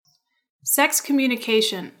Sex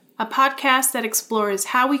Communication, a podcast that explores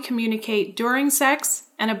how we communicate during sex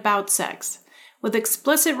and about sex, with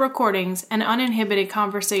explicit recordings and uninhibited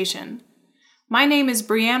conversation. My name is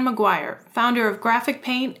Brianne McGuire, founder of Graphic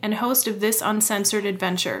Paint and host of this uncensored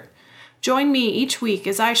adventure. Join me each week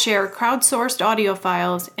as I share crowdsourced audio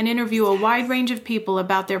files and interview a wide range of people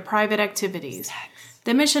about their private activities.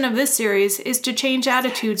 The mission of this series is to change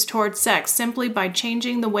attitudes towards sex simply by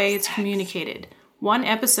changing the way it's communicated, one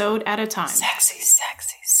episode at a time. Sexy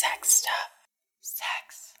sex stuff.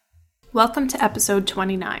 Sex. Welcome to episode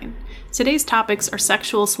 29. Today's topics are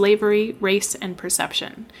sexual slavery, race, and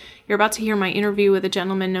perception. You're about to hear my interview with a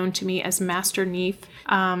gentleman known to me as Master Neef.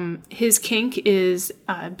 His kink is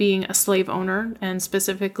being a slave owner, and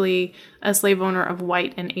specifically a slave owner of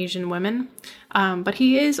white and Asian women. But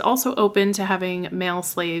he is also open to having male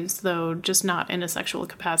slaves, though just not in a sexual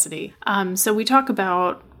capacity. So we talk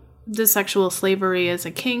about the sexual slavery as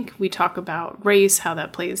a kink. We talk about race, how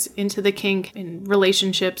that plays into the kink in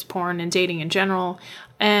relationships, porn, and dating in general,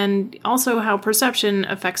 and also how perception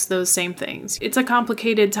affects those same things. It's a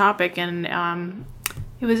complicated topic, and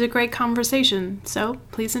it was a great conversation, so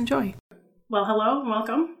please enjoy. Well, hello and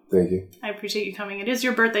welcome. Thank you. I appreciate you coming. It is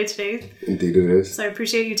your birthday today. Indeed it is. So I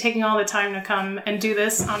appreciate you taking all the time to come and do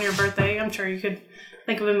this on your birthday. I'm sure you could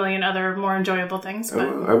think of a million other more enjoyable things. But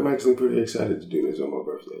I'm actually pretty excited to do this on my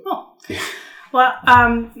birthday. Oh. Well,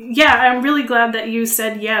 yeah, I'm really glad that you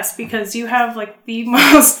said yes, because you have like the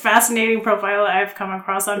most fascinating profile I've come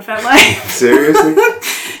across on FetLife. Seriously?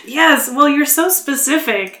 Yes. Well, you're so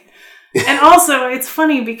specific. And also, it's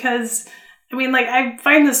funny because, I mean, like, I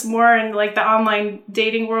find this more in like the online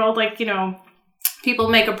dating world. Like, you know, people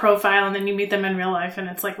make a profile and then you meet them in real life and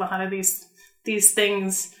it's like, well, how do these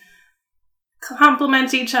things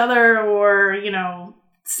complement each other, or, you know,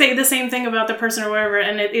 say the same thing about the person or whatever.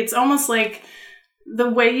 And it's almost like the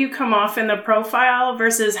way you come off in the profile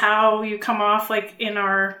versus how you come off like in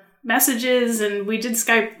our messages. And we did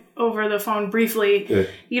Skype over the phone briefly. Yeah.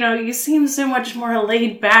 You know, you seem so much more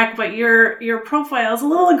laid back, but your profile is a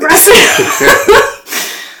little aggressive.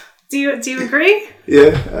 Do you agree?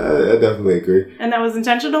 Yeah, I definitely agree. And that was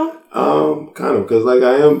intentional? Kind of, because like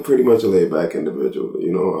I am pretty much a laid back individual.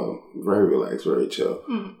 You know, very relaxed, very chill.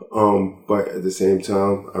 But at the same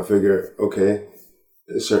time, I figure, okay,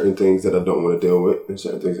 there's certain things that I don't want to deal with, and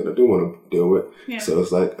certain things that I do want to deal with. Yeah. So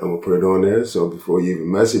it's like I'm gonna put it on there. So before you even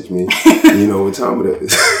message me, you know what time it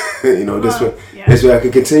is. You know, this way I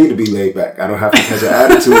can continue to be laid back. I don't have to catch an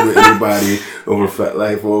attitude with anybody over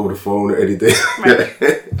FetLife or over the phone or anything.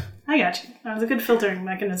 Right. I got you. That was a good filtering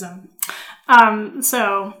mechanism.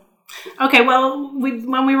 Okay, well,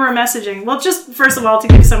 when we were messaging, well, just first of all, to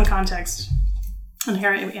give some context, and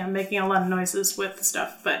here I am making a lot of noises with the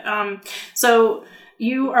stuff, but, so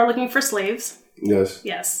you are looking for slaves. Yes.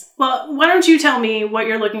 Yes. Well, why don't you tell me what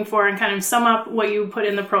you're looking for and kind of sum up what you put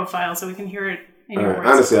in the profile so we can hear it in your words.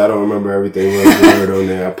 Honestly, I don't remember everything word on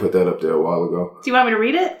there. I put that up there a while ago. Do you want me to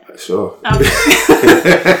read it? Sure.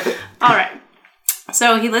 Okay. All right.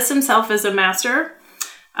 So he lists himself as a master.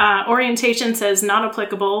 Orientation says not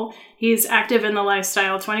applicable. He's active in the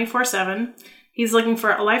lifestyle 24/7. He's looking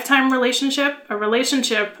for a lifetime relationship,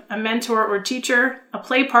 a mentor or teacher, a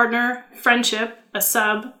play partner, friendship, a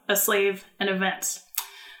sub, a slave, and events.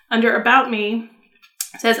 Under About Me,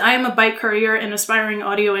 says, I am a bike courier and aspiring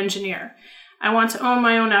audio engineer. I want to own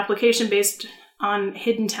my own application based on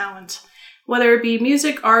hidden talent. Whether it be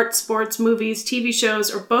music, art, sports, movies, TV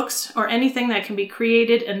shows, or books, or anything that can be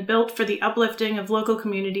created and built for the uplifting of local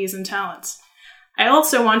communities and talents. I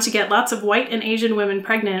also want to get lots of white and Asian women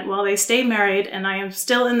pregnant while they stay married and I am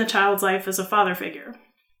still in the child's life as a father figure.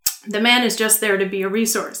 The man is just there to be a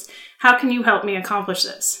resource. How can you help me accomplish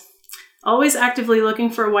this? Always actively looking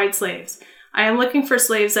for white slaves. I am looking for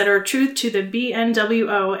slaves that are true to the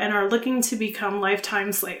BNWO and are looking to become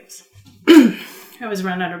lifetime slaves. I always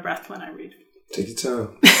run out of breath when I read. Take your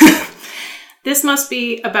time. This must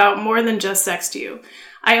be about more than just sex to you.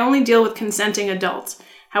 I only deal with consenting adults.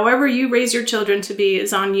 However you raise your children to be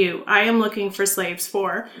is on you. I am looking for slaves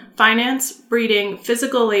for finance, breeding,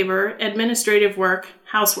 physical labor, administrative work,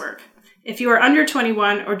 housework. If you are under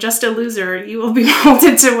 21 or just a loser, you will be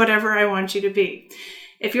molded to whatever I want you to be.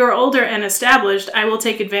 If you are older and established, I will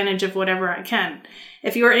take advantage of whatever I can.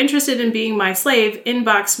 If you are interested in being my slave,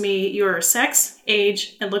 inbox me your sex,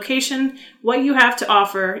 age, and location, what you have to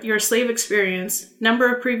offer, your slave experience,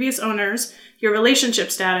 number of previous owners, your relationship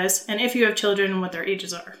status, and if you have children and what their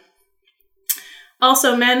ages are.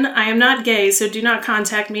 Also, men, I am not gay, so do not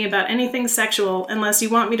contact me about anything sexual unless you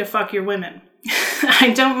want me to fuck your women.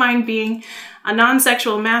 I don't mind being a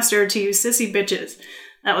non-sexual master to you sissy bitches.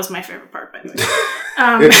 That was my favorite part, by the way.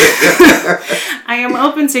 I am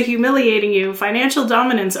open to humiliating you, financial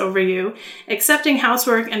dominance over you, accepting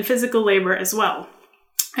housework and physical labor as well.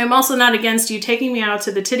 I am also not against you taking me out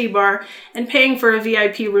to the titty bar and paying for a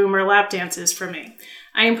VIP room or lap dances for me.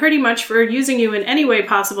 I am pretty much for using you in any way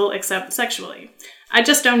possible except sexually. I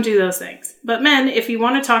just don't do those things. But men, if you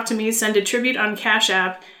want to talk to me, send a tribute on Cash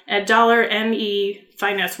App at $NE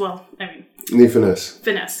finesse. Well, I mean... Finesse.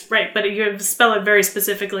 Finesse, right. But you spell it very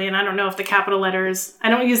specifically, and I don't know if the capital letters... I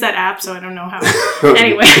don't use that app, so I don't know how.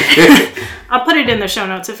 Anyway, I'll put it in the show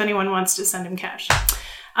notes if anyone wants to send him cash.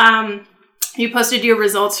 You posted your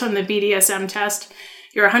results from the BDSM test.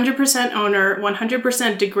 You're 100% owner,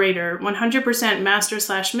 100% degrader, 100%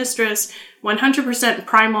 master/mistress, 100%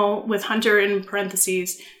 primal with hunter in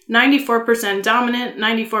parentheses, 94% dominant,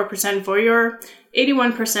 94% voyeur,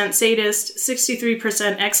 81% sadist,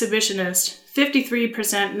 63% exhibitionist,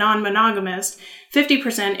 53% non-monogamist,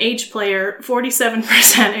 50% age player,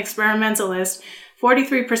 47% experimentalist,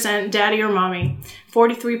 43% daddy or mommy,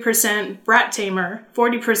 43% brat tamer,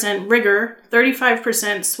 40% rigger,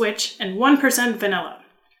 35% switch, and 1% vanilla.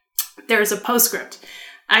 There is a postscript.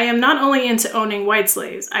 I am not only into owning white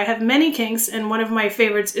slaves. I have many kinks, and one of my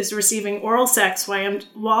favorites is receiving oral sex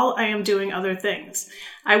while I am doing other things.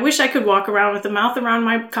 I wish I could walk around with the mouth around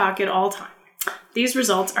my cock at all times. These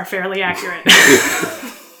results are fairly accurate.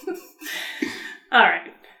 All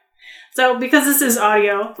right. So, because this is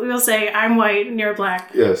audio, we will say I'm white and you're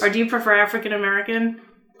black. Yes. Or do you prefer African American?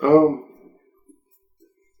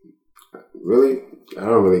 Really? I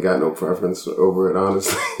don't really got no preference over it,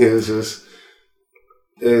 honestly. It's just,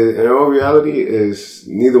 in all reality, is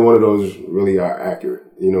neither one of those really are accurate.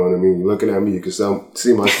 You know what I mean? You're looking at me, you can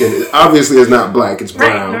see my skin. Obviously, it's not black, it's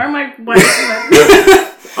brown. Right, nor am I white.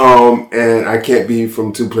 And I can't be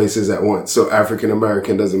from two places at once, so African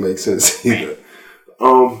American doesn't make sense either.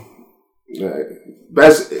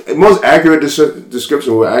 Most accurate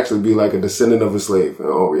description would actually be like a descendant of a slave in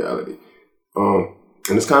all reality. And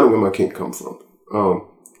it's kind of where my kink comes from.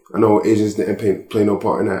 I know Asians didn't play no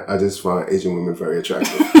part in that. I just find Asian women very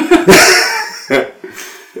attractive.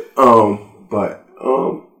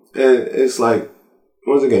 It's like,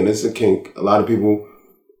 once again, it's a kink. A lot of people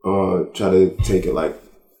try to take it like,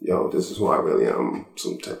 yo, this is who I really am,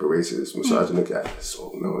 some type of racist, misogynistic.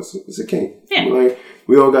 So no, it's a kink. Yeah. Like,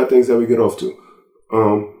 we all got things that we get off to.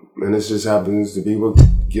 And this just happens to be what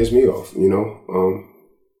gets me off, you know?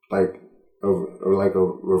 Like a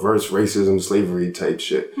reverse racism, slavery type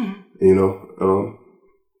shit, you know?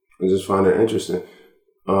 I just find it interesting.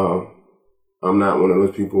 I'm not one of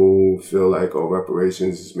those people who feel like, oh,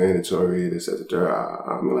 reparations is mandatory, this, that, that.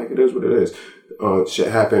 I'm like, it is what it is. Shit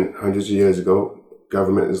happened hundreds of years ago.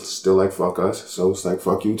 Government is still like, fuck us. So it's like,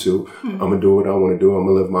 fuck you too. I'm going to do what I want to do. I'm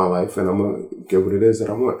going to live my life and I'm going to get what it is that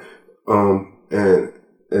I want. And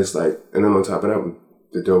it's like, and then on top of that, with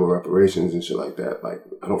the deal with reparations and shit like that, like,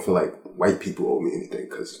 I don't feel like white people owe me anything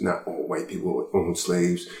because not all white people own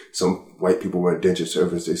slaves. Some white people were indentured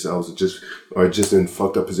servants themselves or just in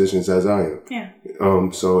fucked up positions as I am. Yeah.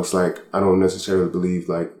 So it's like, I don't necessarily believe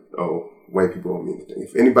like, oh, white people owe me anything.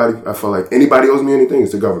 If anybody, I feel like anybody owes me anything,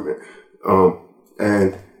 it's the government.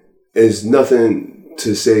 And it's nothing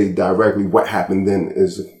to say directly what happened then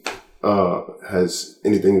has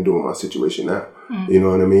anything to do with my situation now. You know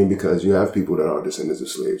what I mean? Because you have people that are descendants of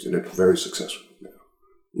slaves and they're very successful now.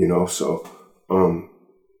 You know, so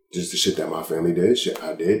just the shit that my family did, shit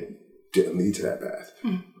I did, didn't lead to that path.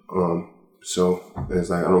 So it's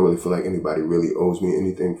like I don't really feel like anybody really owes me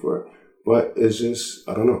anything for it. But it's just,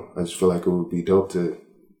 I don't know. I just feel like it would be dope to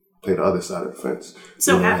play the other side of the fence.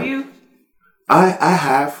 So have you? I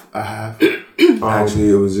have. Actually,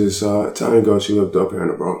 it was this time ago. She lived up here in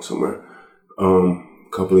the Bronx somewhere.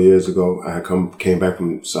 A couple of years ago, I came back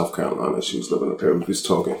from South Carolina. She was living up there. We was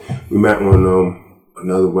talking. We met on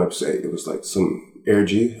another website. It was like some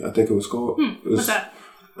AirG, I think it was called. What's that?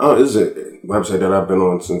 Oh, this is a website that I've been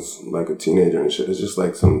on since like a teenager and shit. It's just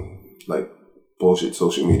like some like bullshit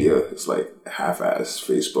social media. It's like half-ass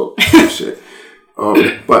Facebook shit.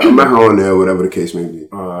 But I met her on there, whatever the case may be.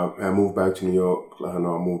 I moved back to New York. Let her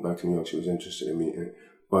know I moved back to New York. She was interested in meeting.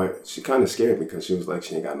 But she kind of scared me because she was like,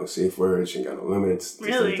 she ain't got no safe words. She ain't got no limits.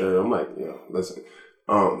 Really? I'm like, listen.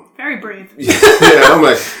 Very brave. Yeah, I'm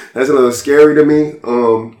like, that's a little scary to me.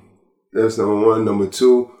 That's number one. Number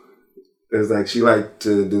two, it's like she liked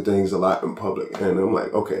to do things a lot in public. And I'm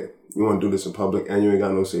like, okay, you want to do this in public and you ain't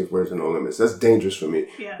got no safe words and no limits. That's dangerous for me.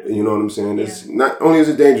 Yeah. You know what I'm saying? It's not only is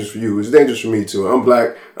it dangerous for you, it's dangerous for me too. I'm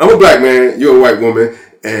black. I'm a black man. You're a white woman.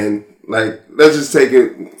 And like, let's just take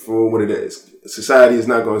it for what it is. Society is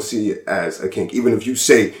not going to see it as a kink. Even if you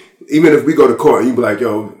say even if we go to court, you be like,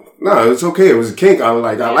 yo, no, it's okay. It was a kink. I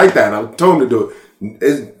like that. I told him to do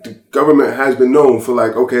it. The government has been known for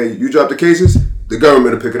like, okay, you drop the cases, the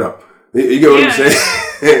government will pick it up. You get what I'm saying?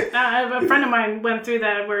 A friend of mine went through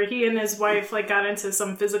that where he and his wife like got into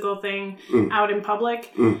some physical thing out in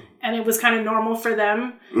public, and it was kind of normal for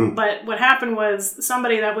them. But what happened was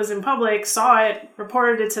somebody that was in public saw it,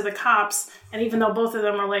 reported it to the cops, and even though both of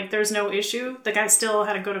them were like, "There's no issue," the guy still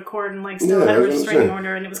had to go to court and like still had a restraining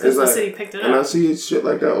order, and it was because the city picked it up. And I see shit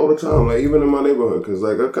like that all the time, like even in my neighborhood, because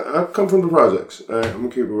like I come from the projects. All right, I'm gonna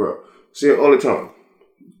keep it real. See it all the time.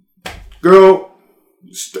 Girl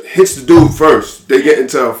hits the dude first. They get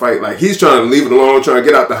into a fight. Like, he's trying to leave it alone, trying to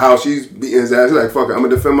get out the house. She's beating his ass. He's like, fuck it, I'm going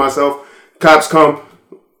to defend myself. Cops come.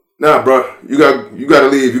 Nah, bro, you got to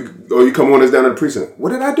leave. You come on us down to the precinct. What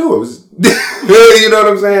did I do? It was, you know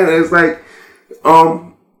what I'm saying? And it's like,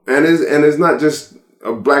 and it's not just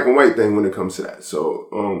a black and white thing when it comes to that. So,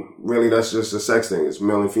 really, that's just a sex thing. It's a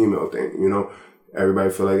male and female thing, you know? Everybody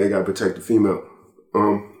feel like they got to protect the female.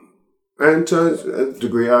 And to a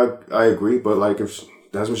degree, I agree. But like, if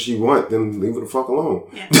that's what she want, then leave her the fuck alone.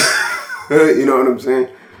 Yeah. You know what I'm saying?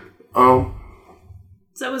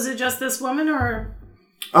 So was it just this woman or?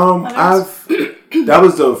 That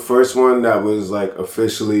was the first one that was like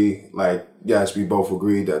officially like, yes, we both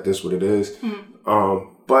agreed that this what it is.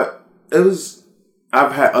 But it was,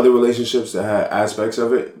 I've had other relationships that had aspects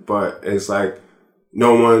of it, but it's like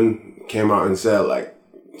no one came out and said like,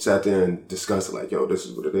 sat there and discussed it like, yo, this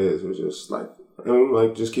is what it is. It was just like,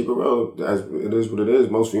 like, just keep it real. As it is what it is.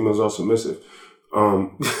 Most females are submissive.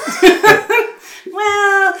 Well,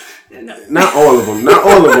 no. Not all of them. Not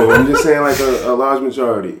all of them. I'm just saying like a large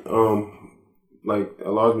majority. Like a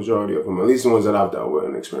large majority of them, at least the ones that I've dealt with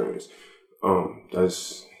and experienced.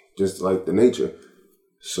 That's just like the nature.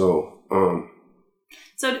 So,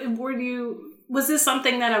 was this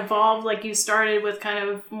something that evolved? Like you started with kind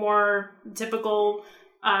of more typical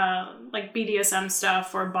like BDSM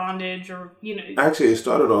stuff or bondage or, you know? Actually, it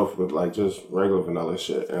started off with like just regular vanilla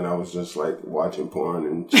shit, and I was just like watching porn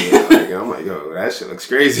and shit. Like, and I'm like, yo, that shit looks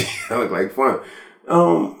crazy. That look like fun.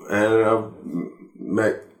 And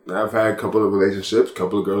I've had a couple of relationships, a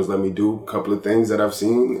couple of girls let me do a couple of things that I've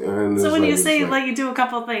seen. And so when you say like you do a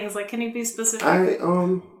couple of things, like can you be specific?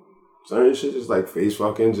 Certain shit just like face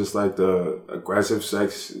fucking, just like the aggressive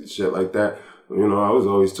sex shit like that. You know, I was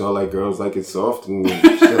always told like girls like it soft and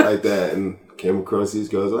shit like that, and came across these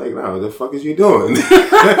girls like, nah, what the fuck is you doing?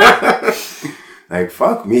 Like,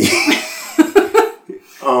 fuck me.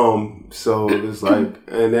 So it's like,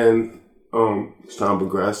 and then as time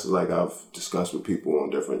progressed, like I've discussed with people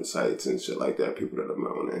on different sites and shit like that, people that I've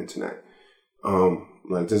met on the internet.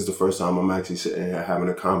 Like this is the first time I'm actually sitting here having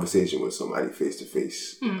a conversation with somebody face to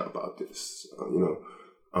face about this. You know.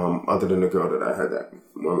 Other than the girl that I had that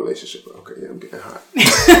one relationship with. Okay, yeah, I'm getting hot.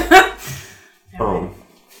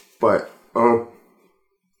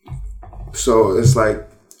 So it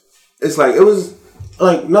was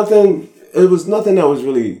like nothing. It was nothing that was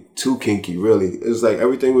really too kinky. Really, it was like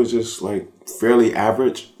everything was just like fairly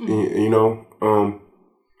average, you know.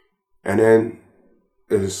 And then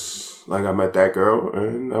it's like I met that girl,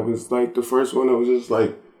 and I was like the first one that was just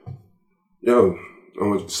like, yo.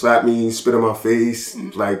 Slap me, spit in my face.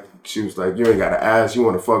 Like, she was like, you ain't gotta ask. You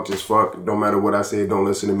wanna fuck, just fuck. Don't matter what I say, don't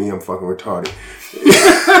listen to me. I'm fucking retarded.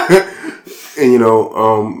 And, you know,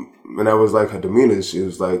 and that was like her demeanor. She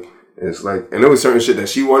was like, it's like, and there was certain shit that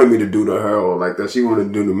she wanted me to do to her or like that she wanted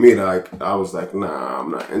to do to me. Like, I was like, nah, I'm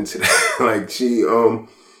not into that. Like, she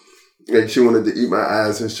wanted to eat my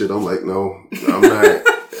ass and shit. I'm like, no, I'm not.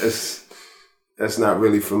 That's not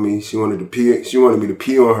really for me. She wanted to pee. She wanted me to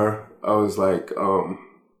pee on her. I was like,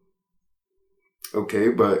 okay,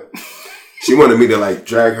 but she wanted me to like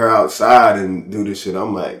drag her outside and do this shit.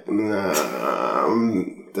 I'm like, nah,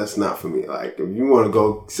 that's not for me. Like, if you want to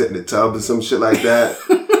go sit in the tub or some shit like that,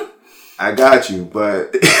 I got you.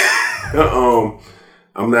 But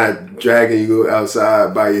I'm not dragging you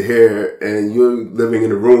outside by your hair and you're living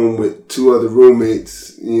in a room with two other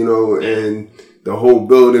roommates, you know, and the whole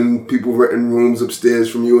building, people renting rooms upstairs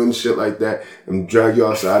from you and shit like that, and drag you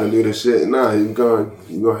outside and do this shit. Nah, you're gonna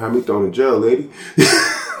have me thrown in jail, lady.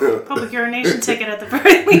 Public urination ticket at the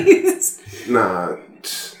very least. Nah,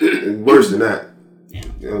 worse than that. Yeah.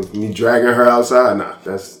 You know, me dragging her outside, nah,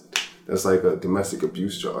 that's like a domestic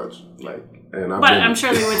abuse charge. Like, and I'm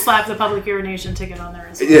sure they would slap the public urination ticket on there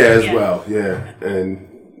as well. Yeah, well, yeah, and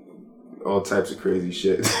all types of crazy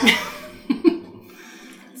shit.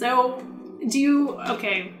 So. Well,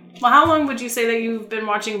 how long would you say that you've been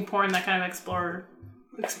watching porn that kind of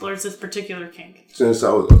explores this particular kink? Since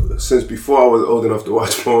before I was old enough to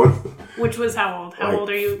watch porn. Which was how old? How old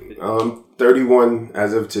are you? 31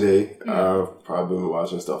 as of today. I've probably been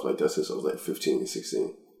watching stuff like that since I was like 15,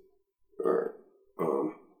 16. Or,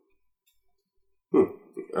 I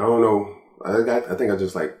don't know. I think I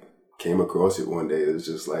just like came across it one day. It was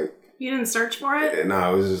just like... You didn't search for it?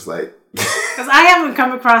 No, it was just like... Because I haven't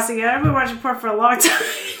come across it yet. I've been watching porn for a long time.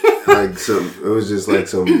 It was just like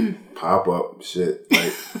some pop-up shit.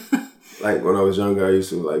 Like when I was younger, I used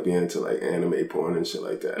to like be into like anime porn and shit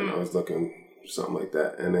like that. And I was looking for something like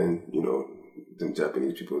that. And then, you know, them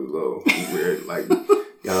Japanese people were a little weird. Like,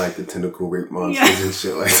 got like the tentacle rape monsters and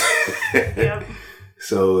shit like that. Yep.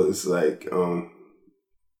 So it's like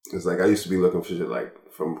I used to be looking for shit like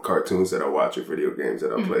from cartoons that I watch or video games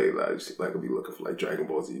that I play. Like I'd be looking for like Dragon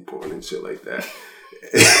Ball Z porn and shit like that.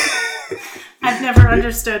 I've never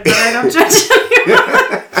understood, but I don't judge you.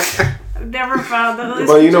 I've never found that.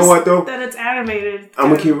 But you know what though? That it's animated. I'm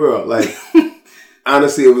gonna keep real. Like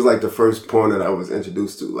honestly, it was like the first porn that I was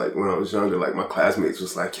introduced to. Like when I was younger, like my classmates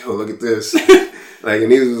was like, "Yo, look at this." Like,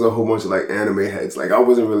 and these was a whole bunch of like anime heads. Like I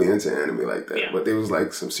wasn't really into anime like that, but there was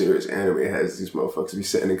like some serious anime heads. These motherfuckers be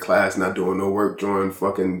sitting in class not doing no work, drawing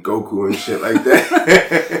fucking Goku and shit like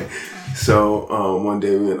that. So one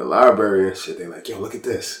day we in the library and shit. They like, "Yo, look at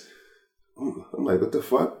this." I'm like, "What the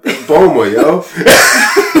fuck? That's Bulma, yo."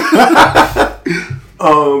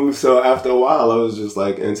 So after a while, I was just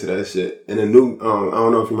like into that shit. And then I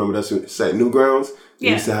don't know if you remember that site, Newgrounds. They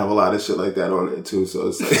used to have a lot of shit like that on it too. So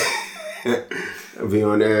it's like I'd be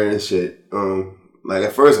on there and shit. Like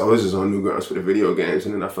at first, I was just on Newgrounds for the video games,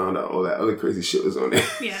 and then I found out all that other crazy shit was on there.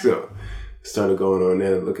 Yeah. So started going on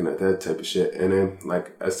there, looking at that type of shit. And then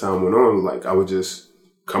like as time went on, like I would just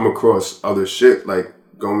come across other shit, like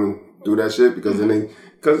going through that shit because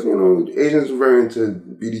because you know Asians are very into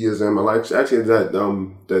BDSM. I like actually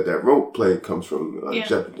that rope play comes from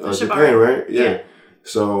Japan, right? Yeah.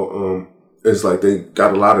 So it's like they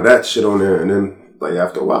got a lot of that shit on there, and then like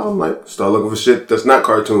after a while, I'm like start looking for shit that's not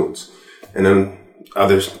cartoons, and then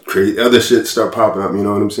other shit start popping up. You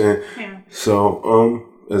know what I'm saying? Yeah. So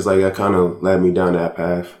it's like that kind of led me down that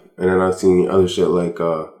path, and then I've seen other shit like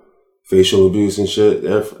facial abuse and shit.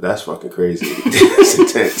 That's fucking crazy. That's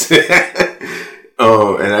intense.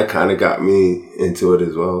 And that kind of got me into it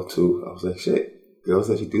as well too. I was like, shit, girls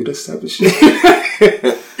let you do this type of shit.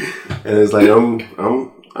 And it's like I don't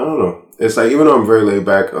know. It's like even though I'm very laid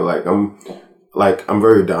back, I'm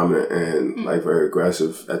very dominant and like very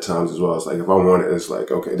aggressive at times as well. It's like if I want it, it's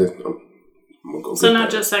like okay, I'm gonna go. So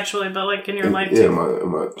not just sexually, but like in your life too. Yeah,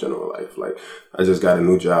 in my general life. Like I just got a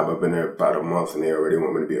new job. I've been there about a month, and they already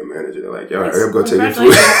want me to be a manager. They're like, "Yo, hurry up, go take your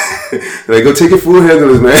food." Like, go take your food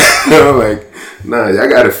handlers, man. I'm like, nah, I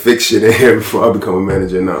gotta fix shit in here before I become a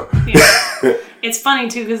manager now. Yeah. It's funny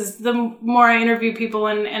too because the more I interview people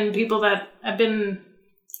and people that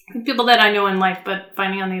people that I know in life, but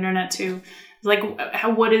finding on the internet too, like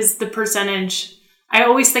what is the percentage? I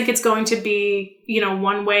always think it's going to be,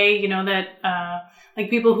 one way, that like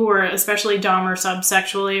people who are especially dom or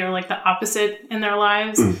subsexually are like the opposite in their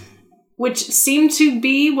lives, which seemed to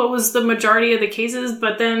be what was the majority of the cases.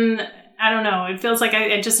 But then, I don't know, it feels like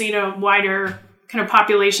I just need a wider kind of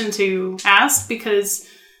population to ask because,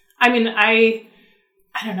 I mean, I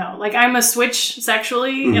don't know, like I'm a switch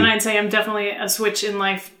sexually and I'd say I'm definitely a switch in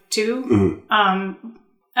life too.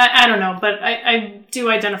 I don't know, but I do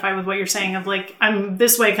identify with what you're saying of like, I'm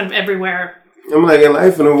this way kind of everywhere. I'm like, in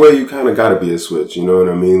life, in a way, you kind of got to be a switch, you know what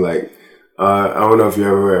I mean? Like, I don't know if you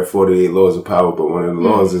ever read 48 Laws of Power, but one of the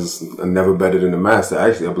laws is never better than the master.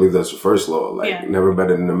 Actually, I believe that's the first law, like, never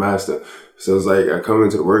better than the master. So it's like, I come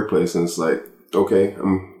into the workplace and it's like, okay,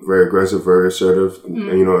 I'm very aggressive, very assertive, and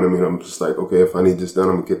you know what I mean? I'm just like, okay, if I need this done,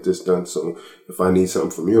 I'm going to get this done. So if I need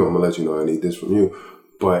something from you, I'm going to let you know I need this from you.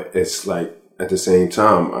 But it's like, at the same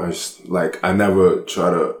time, I never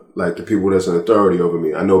try to, like, the people that's in authority over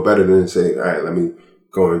me, I know better than to say, all right, let me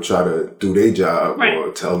go and try to do their job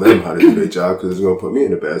or tell them how to do their job because it's going to put me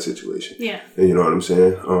in a bad situation. Yeah. And you know what I'm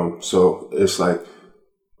saying? So it's like,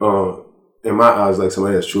 in my eyes, like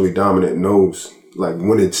somebody that's truly dominant knows, like,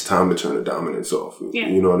 when it's time to turn the dominance off. Yeah.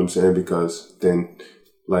 You know what I'm saying? Because then,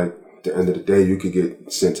 like, at the end of the day, you could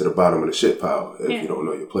get sent to the bottom of the shit pile if you don't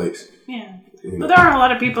know your place. Yeah. You know? But there are a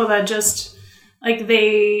lot of people that just... Like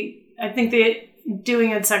I think doing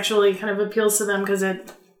it sexually kind of appeals to them because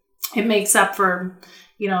it makes up for,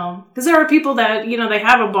 because there are people that, they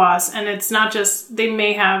have a boss and it's not just, they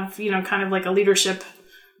may have, kind of like a leadership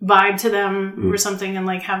vibe to them or something and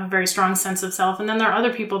like have a very strong sense of self. And then there are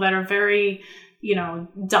other people that are very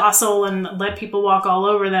docile and let people walk all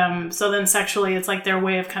over them. So then sexually, it's like their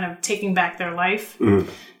way of kind of taking back their life.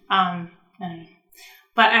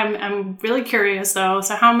 But I'm really curious though.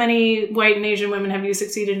 So how many white and Asian women have you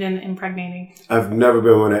succeeded in impregnating? I've never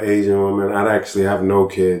been with an Asian woman. I actually have no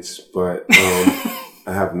kids, but I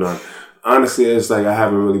have none. Honestly, it's like I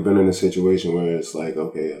haven't really been in a situation where it's like,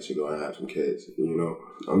 okay, I should go and have some kids.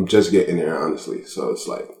 I'm just getting there, honestly. So it's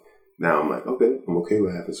like, now I'm like, okay, I'm okay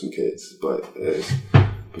with having some kids. But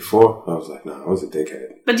before, I was like, nah, I was a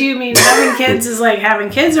dickhead. But do you mean having kids is like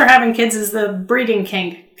having kids, or having kids is the breeding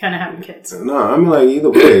kink kind of having kids? No, I mean, like,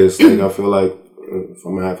 either way, it's like, I feel like if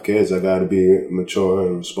I'm going to have kids, I got to be mature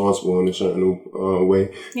and responsible in a certain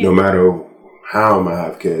way. Yeah. No matter how I'm going to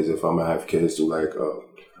have kids, if I'm going to have kids through like a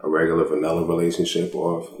regular vanilla relationship,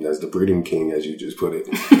 or if that's the breeding king, as you just put it.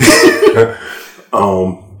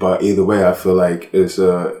 But either way, I feel like I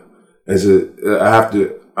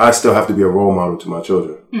still have to be a role model to my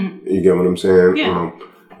children. Mm-hmm. You get what I'm saying? Yeah.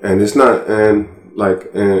 And it's not, and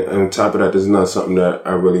on top of that, this is not something that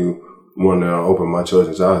I really want to open my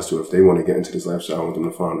children's eyes to. If they want to get into this lifestyle, I want them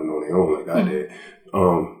to find it on their own, like I did.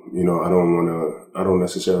 I don't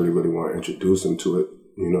necessarily really want to introduce them to it.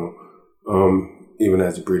 Even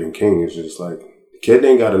as a breeding king, it's just like, the kid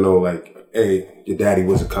ain't got to know, like, hey, your daddy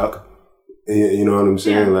was a cuck. You know what I'm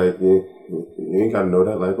saying? Yeah. Like, you ain't got to know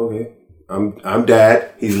that. Like, okay, I'm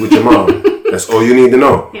dad. He's with your mom. That's all you need to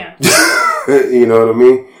know. Yeah. You know what I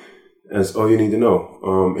mean? That's all you need to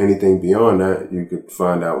know. Anything beyond that, you could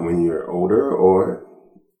find out when you're older, or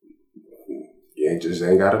you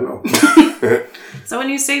ain't got to know. So when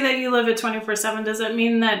you say that you live at 24/7, does it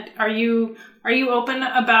mean that are you open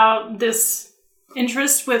about this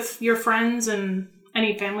interest with your friends and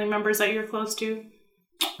any family members that you're close to?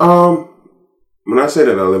 When I say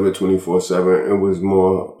that I live at 24/7, it was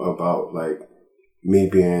more about like me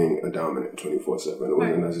being a dominant 24/7. It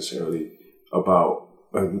wasn't necessarily about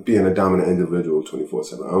being a dominant individual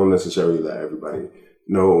 24/7. I don't necessarily let everybody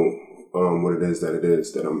know what it is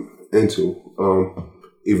that I'm into.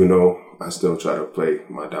 Even though I still try to play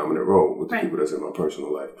my dominant role with the people that's in my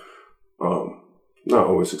personal life. Not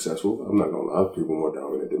always successful. I'm not gonna lie. People more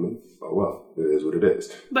dominant than me. Oh well, it is what it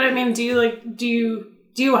is. But I mean, do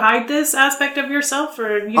you hide this aspect of yourself,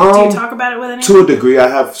 or do you talk about it with anyone? To a degree, I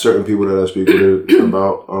have certain people that I speak with it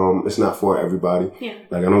about. It's not for everybody. Yeah.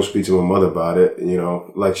 Like, I don't speak to my mother about it.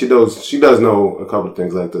 Like she does know a couple of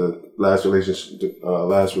things. Like the last relationship I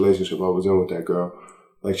was in with that girl.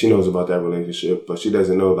 Like, she knows about that relationship, but she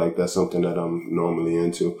doesn't know like that's something that I'm normally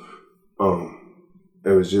into. It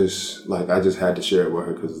was just like, I just had to share it with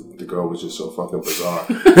her because the girl was just so fucking bizarre.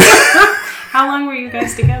 How long were you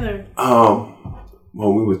guys together?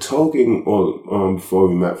 Well, we were talking before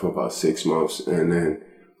we met for about 6 months, and then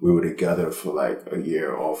we were together for like a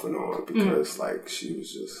year off and on because like she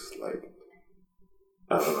was just like,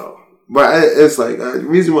 I don't know. But it's like, the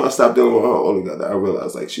reason why I stopped dealing with her altogether, I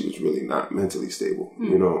realized like she was really not mentally stable.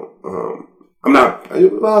 I'm not,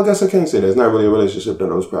 well, I guess I can say that it's not really a relationship that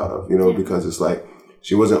I was proud of, because it's like,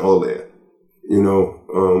 she wasn't all there,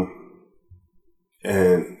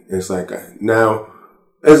 and it's like, now,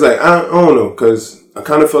 it's like, I don't know, because I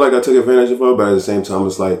kind of feel like I took advantage of her, but at the same time,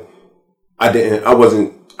 it's like, I didn't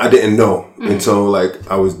know until like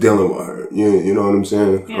I was dealing with her, you know what I'm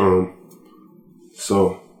saying? Yeah.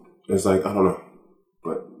 So, it's like, I don't know,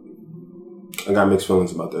 but I got mixed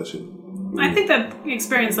feelings about that shit. I think that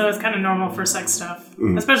experience, though, is kind of normal for sex stuff,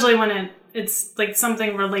 especially when it's like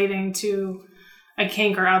something relating to a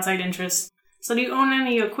kink or outside interest. So do you own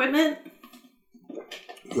any equipment?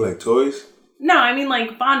 Like toys? No, I mean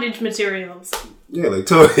like bondage materials. Yeah, like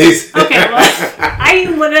toys. Okay,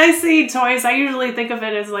 well, when I say toys, I usually think of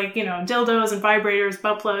it as like, dildos and vibrators,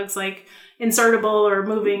 butt plugs, like insertable or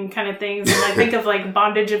moving kind of things. And I think of like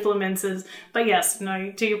bondage implements as, but yes,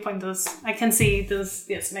 no, to your point, those, I can see those,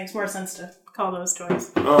 yes, it makes more sense to call those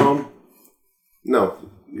toys. No,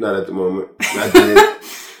 not at the moment.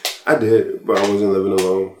 I did, but I wasn't living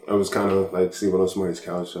alone. I was kind of like sleeping on somebody's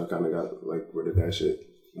couch, so I kind of got like rid of that shit.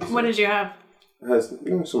 So, what did you have? I had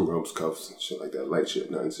some ropes, cuffs, and shit like that. Light shit,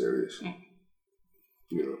 nothing serious. Yeah.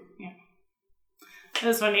 It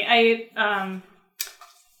was funny.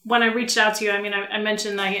 When I reached out to you, I mean, I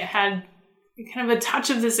mentioned I had kind of a touch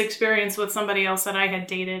of this experience with somebody else that I had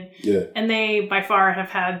dated. Yeah. And they, by far, have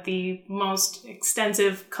had the most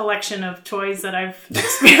extensive collection of toys that I've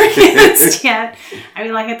experienced yet. I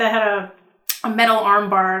mean, like, they had a metal arm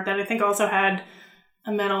bar that I think also had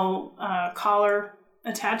a metal collar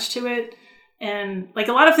attached to it. And like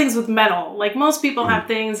a lot of things with metal, like most people have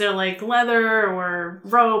things that are like leather or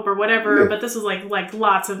rope or whatever, but this was like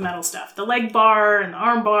lots of metal stuff. The leg bar and the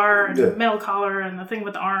arm bar and the metal collar and the thing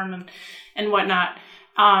with the arm and whatnot.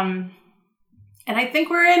 And I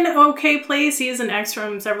think we're in an okay place. He is an ex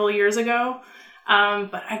from several years ago.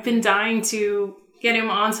 But I've been dying to get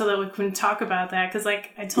him on so that we can talk about that. Because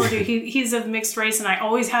like I told you, he's of mixed race, and I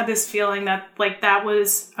always had this feeling that like that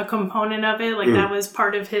was a component of it. Like that was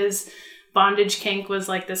part of his bondage kink, was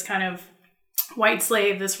like this kind of white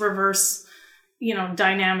slave, this reverse,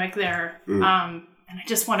 dynamic there. And I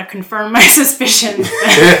just want to confirm my suspicions.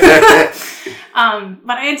 But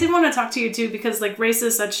I did want to talk to you too, because like race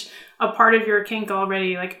is such a part of your kink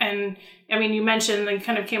already. Like, and I mean, you mentioned like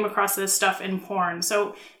kind of came across this stuff in porn.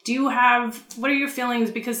 So what are your feelings?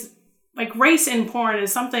 Because like race in porn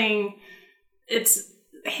is something, it's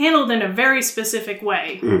handled in a very specific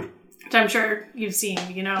way. Which I'm sure you've seen,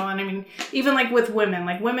 and I mean, even like with women,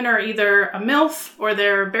 like women are either a MILF or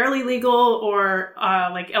they're barely legal or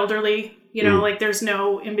like elderly, like there's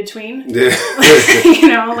no in between.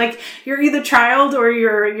 Like you're either child or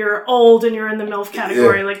you're old and you're in the MILF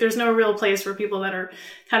category. Yeah. Like there's no real place for people that are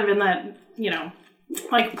kind of in that,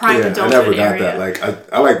 like prime adulthood area. I never got that. Like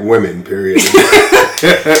I like women, period.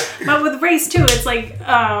 But with race too, it's like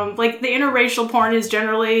the interracial porn is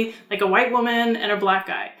generally like a white woman and a black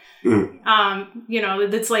guy.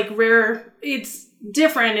 It's like rare. It's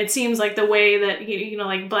different. It seems like the way that,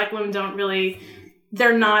 like black women don't really,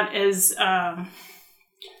 they're not as, black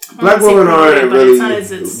women aren't really,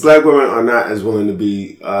 black women are not as willing to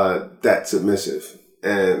be, that submissive.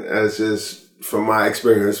 And that's just from my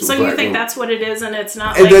experience with So black you think women. That's what it is, and it's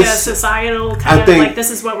not like a societal kind of like,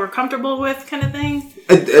 this is what we're comfortable with kind of thing?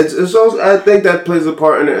 It's also, I think that plays a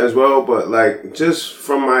part in it as well, but like, just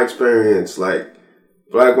from my experience, like,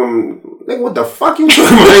 black women, like, what the fuck you doing?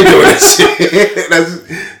 I ain't doing that shit.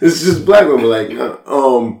 It's just black women, like,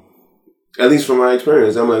 at least from my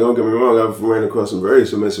experience, I'm like, don't get me wrong, I've ran across some very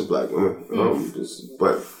submissive black women.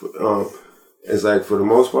 It's like, for the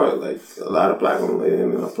most part, like, a lot of black women lay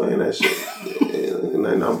in and are playing that shit. And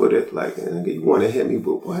nothing wrong with it. Like, you want to hit me,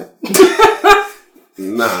 but what?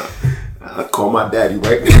 Nah. I call my daddy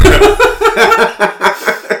right now.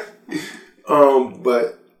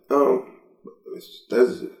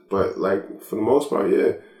 But like for the most part,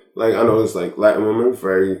 yeah. Like I know it's like Latin women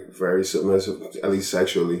very, very submissive, at least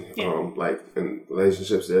sexually. Yeah. Like in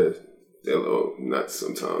relationships, they're a little nuts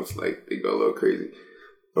sometimes. Like they go a little crazy.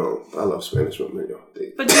 I love Spanish women,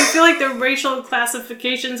 But do you feel like the racial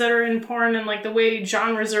classifications that are in porn and like the way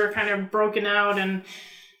genres are kind of broken out and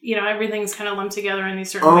everything's kind of lumped together in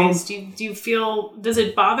these certain ways? Do you feel? Does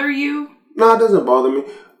it bother you? No, it doesn't bother me.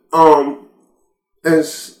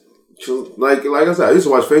 It's like I said, I used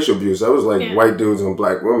to watch facial abuse. That was like white dudes and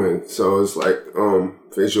black women. So it's like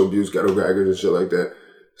facial abuse, ghetto gaggers and shit like that.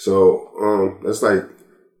 So that's like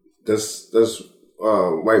that's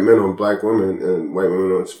white men on black women and white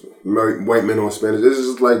men on Spanish. This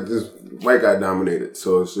is like this white guy dominated.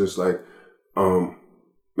 So it's just like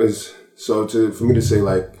it's so for me to say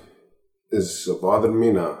like it's a bother to me,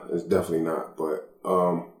 nah, it's definitely not. But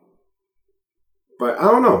I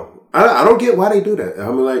don't know. I don't get why they do that. I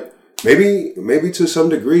mean, like. Maybe to some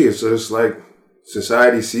degree, it's just like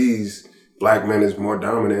society sees black men as more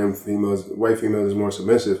dominant and white females as more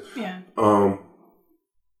submissive. Yeah.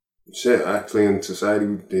 Actually in society,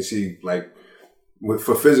 they see like,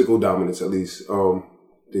 for physical dominance at least,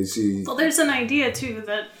 they see. Well, there's an idea too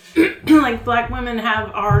that like black women have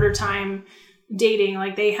a harder time dating.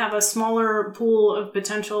 Like they have a smaller pool of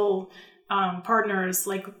potential partners.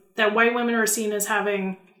 Like that white women are seen as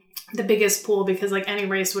having the biggest pool because like any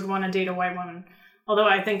race would want to date a white woman. Although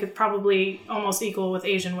I think it's probably almost equal with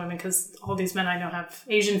Asian women because all these men I know have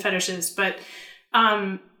Asian fetishes. But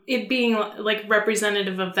it being like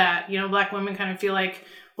representative of that, black women kind of feel like,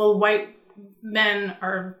 well, white men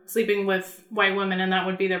are sleeping with white women and that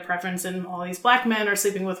would be their preference. And all these black men are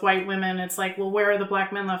sleeping with white women. It's like, well, where are the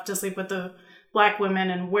black men left to sleep with the black women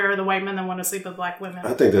and where are the white men that want to sleep with black women?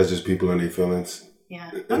 I think that's just people in their feelings. Yeah.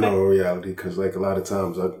 In all reality, because like a lot of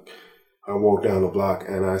times I walk down the block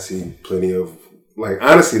and I see plenty of like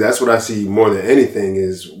honestly that's what I see more than anything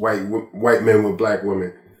is white men with black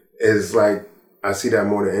women. Is like I see that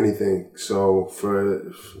more than anything. So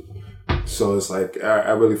it's like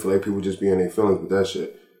I really feel like people just be in their feelings with that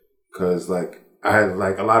shit. Because like I had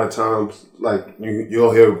like a lot of times like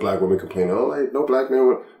you'll hear black women complaining, oh like no black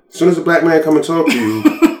man. As soon as a black man come and talk to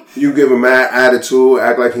you. You give him mad attitude,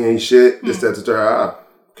 act like he ain't shit, this, that, that,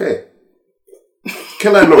 okay.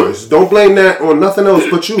 Kill that noise. Don't blame that on nothing else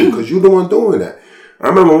but you, because you the one doing that. I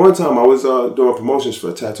remember one time I was doing promotions for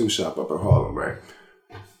a tattoo shop up in Harlem, right?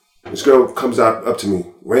 This girl comes up to me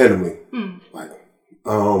randomly, like,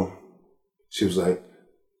 she was like,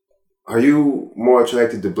 "Are you more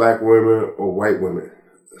attracted to black women or white women?"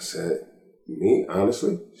 I said, "Me,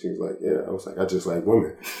 honestly?" She was like, "Yeah." I was like, "I just like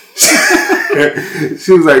women."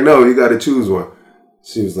 She was like, "No, you got to choose one."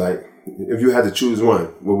 She was like, "If you had to choose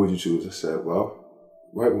one, what would you choose?" I said, "Well,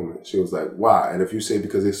 white women." She was like, "Why?" And if you say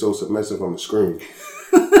because they're so submissive, I'm a scream.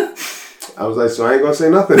 I was like, "So I ain't gonna say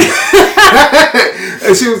nothing."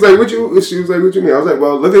 And she was like, "What you mean?" I was like,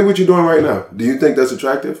 "Well, look at what you're doing right now. Do you think that's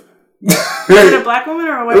attractive?" Was it a black woman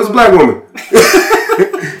or a white woman? It was a black woman.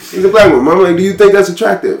 It was a black woman. I'm like, "Do you think that's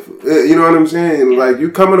attractive?" You know what I'm saying? Yeah. Like, you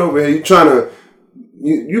coming over here, you trying to,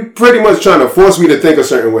 you pretty much trying to force me to think a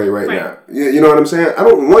certain way right now. You know what I'm saying? I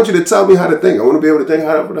don't want you to tell me how to think. I want to be able to think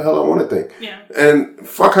however the hell I want to think. Yeah. And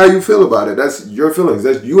fuck how you feel about it. That's your feelings.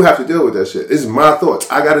 You have to deal with that shit. It's my thoughts.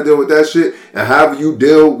 I got to deal with that shit. And how you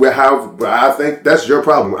deal with how I think, that's your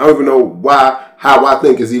problem. I don't even know how I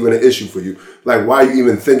think is even an issue for you. Like, why are you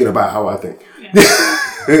even thinking about how I think? Yeah.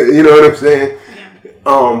 You know what I'm saying? Yeah.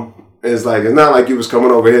 It's like, it's not like you was coming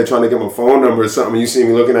over here trying to get my phone number or something. You see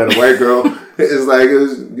me looking at a white girl. It's like,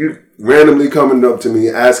 you randomly coming up to me,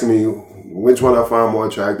 asking me which one I find more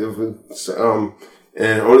attractive. And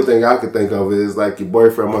the only thing I could think of is like your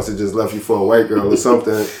boyfriend must have just left you for a white girl or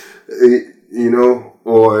something, you know,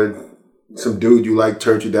 or some dude you like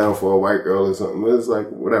turned you down for a white girl or something. It's like,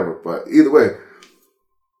 whatever. But either way,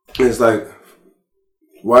 it's like,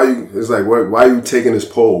 why are you taking this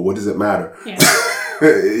poll? What does it matter? Yeah.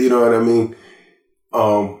 You know what I mean?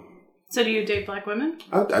 So do you date black women?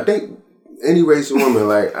 I date any race of woman.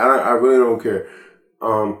 Like, I really don't care.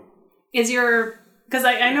 Because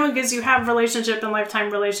I know because you have relationship and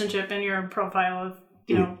lifetime relationship in your profile of,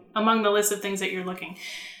 you know, among the list of things that you're looking.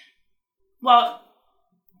 Well,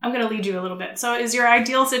 I'm going to lead you a little bit. So is your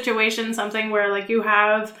ideal situation something where like you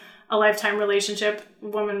have a lifetime relationship,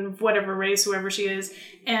 woman, whatever race, whoever she is,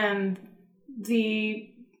 and the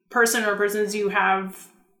person or persons you have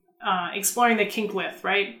exploring the kink with,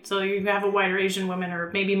 right? So you have a white or Asian woman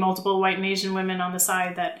or maybe multiple white and Asian women on the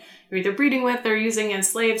side that you're either breeding with, they're using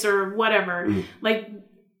as slaves or whatever. Like,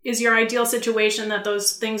 is your ideal situation that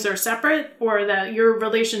those things are separate, or that your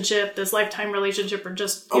relationship, this lifetime relationship, or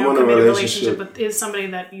just committed relationship with, is somebody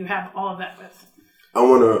that you have all of that with? I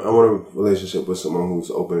want a relationship with someone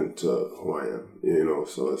who's open to who I am, you know.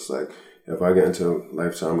 So it's like, if I get into a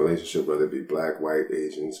lifetime relationship, whether it be black, white,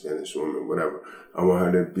 Asian, Spanish woman, whatever, I want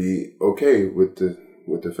her to be okay with the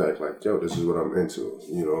fact, like, yo, this is what I'm into,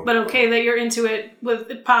 you know. But okay that you're into it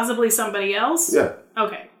with possibly somebody else? Yeah.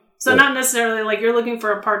 Okay. So not necessarily like you're looking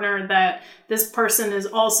for a partner that this person is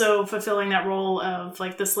also fulfilling that role of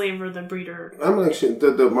like the slave or the breeder. I'm like, shit,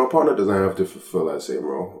 my partner doesn't have to fulfill that same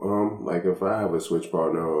role. Like if I have a switch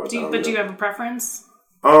partner, do you have a preference?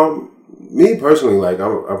 Me personally, like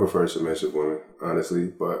I prefer submissive women, honestly.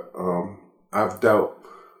 But I've dealt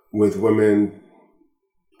with women.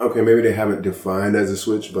 Okay, maybe they haven't defined as a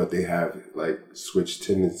switch, but they have like switch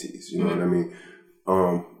tendencies. You know what I mean?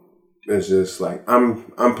 It's just like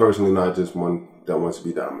I'm personally not just one that wants to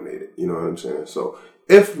be dominated. You know what I'm saying? So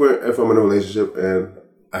if I'm in a relationship and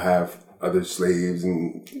I have other slaves,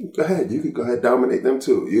 and go ahead, you can go ahead dominate them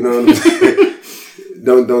too. You know what I'm saying?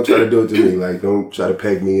 Don't try to do it to me. Like, don't try to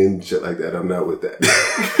peg me and shit like that. I'm not with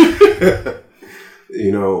that.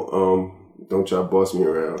 You know, don't try to boss me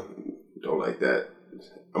around. Don't like that.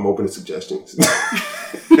 I'm open to suggestions.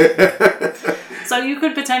 So you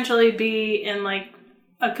could potentially be in like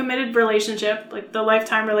a committed relationship, like the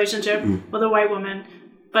lifetime relationship with a white woman.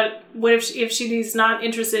 But what if she's not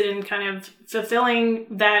interested in kind of fulfilling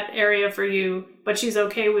that area for you, but she's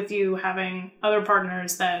okay with you having other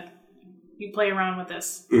partners that you play around with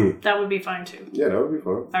this? That would be fine too. Yeah, that would be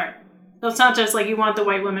fine. All right. So it's not just like you want the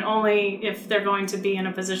white women only if they're going to be in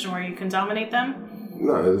a position where you can dominate them?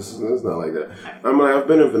 No, it's not like that. I mean, I've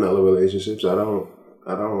been in vanilla relationships. I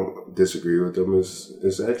don't disagree with them.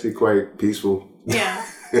 It's actually quite peaceful. Yeah.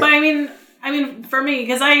 But I mean, for me,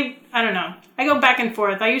 because I don't know. I go back and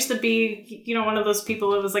forth. I used to be, one of those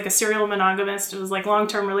people who was like a serial monogamist. It was like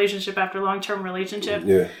long-term relationship after long-term relationship.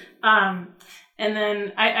 Yeah. And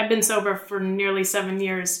then I've been sober for nearly 7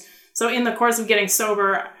 years. So in the course of getting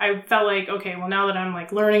sober, I felt like, okay, well, now that I'm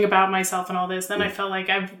like learning about myself and all this, then I felt like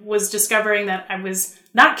I was discovering that I was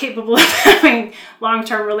not capable of having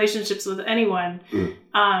long-term relationships with anyone.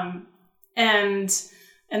 And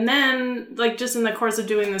then, like, just in the course of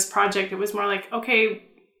doing this project, it was more like, okay,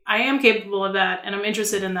 I am capable of that, and I'm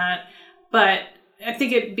interested in that. But I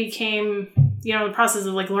think it became, the process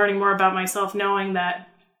of, like, learning more about myself, knowing that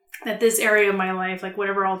that this area of my life, like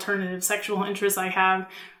whatever alternative sexual interests I have,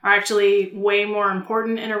 are actually way more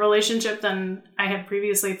important in a relationship than I had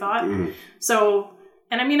previously thought. So,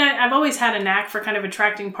 and I mean, I've always had a knack for kind of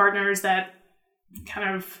attracting partners that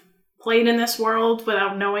kind of played in this world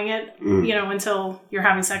without knowing it, you know, until you're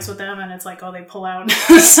having sex with them and it's like, oh, they pull out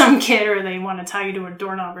some kid or they want to tie you to a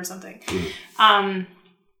doorknob or something.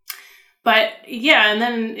 But yeah, and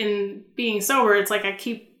then in being sober, it's like I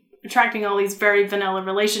keep attracting all these very vanilla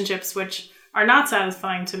relationships, which are not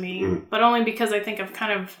satisfying to me, but only because I think I've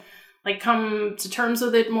kind of like come to terms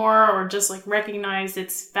with it more or just like recognized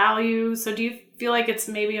its value. So do you feel like it's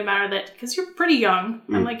maybe a matter that, because you're pretty young,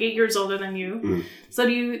 I'm like 8 years older than you. So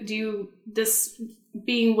do you, this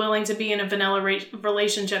being willing to be in a vanilla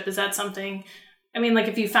relationship, is that something, I mean, like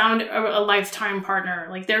if you found a lifetime partner,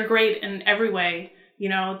 like they're great in every way, you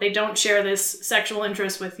know, they don't share this sexual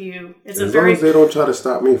interest with you. It's as long as they don't try to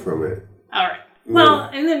stop me from it. All right. Well,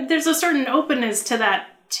 and then there's a certain openness to that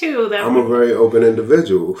too. That I'm a very open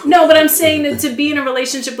individual. No, but I'm saying that to be in a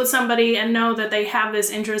relationship with somebody and know that they have this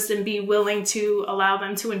interest and be willing to allow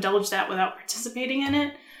them to indulge that without participating in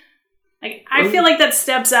it. Like, I feel like that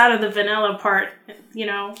steps out of the vanilla part, you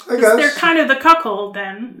know, because they're kind of the cuckold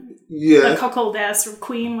then. Yeah. The cuckoldess or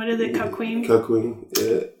queen. What is it? Cuck queen? Cuck queen.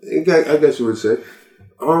 Yeah. I guess you would say.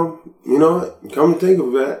 You know what? Come to think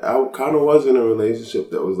of it, I kind of was in a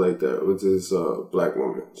relationship that was like that with this black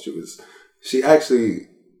woman. She actually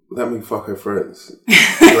let me fuck her friends.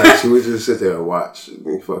 Like, she would just sit there and watch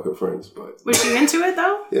me fuck her friends. But was she into it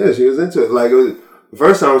though? Yeah, she was into it. Like, it was, the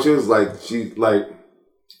first time she was like,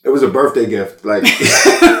 it was a birthday gift. Like,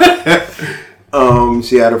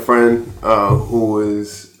 she had a friend who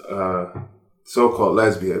was so-called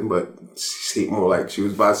lesbian, but she seemed more like she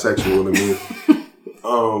was bisexual to me.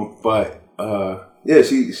 Yeah,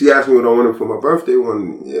 she asked me what I wanted for my birthday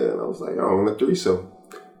one year, and I was like, I want a threesome.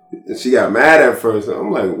 And she got mad at first. And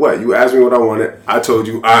I'm like, what? You asked me what I wanted. I told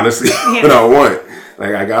you honestly what I want.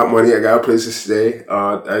 Like, I got money. I got a place to stay.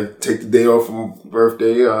 I take the day off from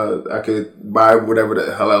birthday. I could buy whatever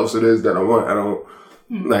the hell else it is that I want. I don't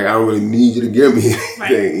really need you to give me anything.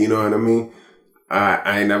 Right. You know what I mean?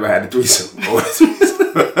 I ain't never had a threesome.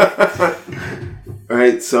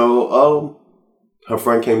 Right. So, her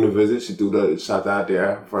friend came to visit. She threw the shot out there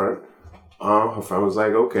at her friend. Her friend was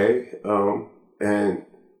like, okay. And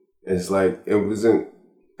it's like, it wasn't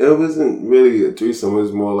really a threesome. It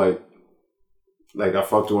was more like I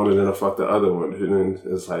fucked one and then I fucked the other one. And then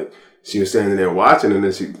it's like, she was standing there watching, and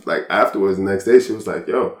then she, like, afterwards, the next day, she was like,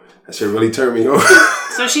 yo, that shit really turned me on.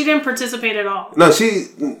 So she didn't participate at all? No,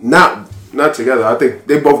 not together. I think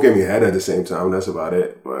they both gave me a head at the same time. That's about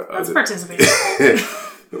it. But that's participating.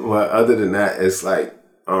 But other than that, it's like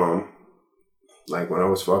when I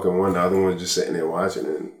was fucking one, the other one was just sitting there watching,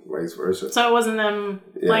 and vice versa. So it wasn't them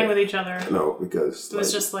playing with each other? No, because it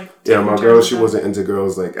was just like... Yeah, my girl, she wasn't into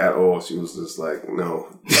girls, like, at all. She was just like, no.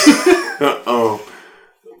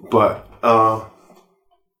 But,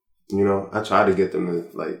 you know, I tried to get them to,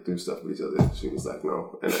 like, do stuff with each other. She was like,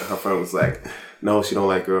 no. And her friend was like, no, she don't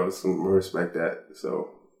like girls. We respect that. So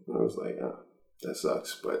I was like, that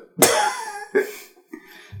sucks, but...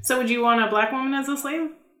 So would you want a black woman as a slave?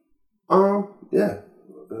 Yeah.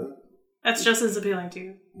 That's just as appealing to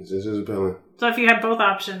you? It's just as appealing. So if you had both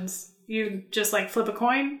options, you'd just, like, flip a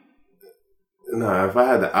coin? No, if I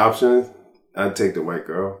had the option, I'd take the white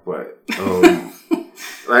girl. But,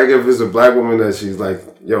 like, if it's a black woman that she's like,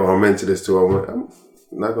 yo, I'm into this too, I'm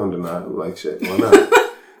not going to deny it. Like, shit, why not?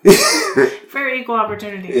 Very equal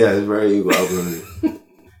opportunity. Yeah, it's very equal opportunity.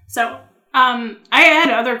 So, I had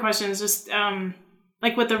other questions, just,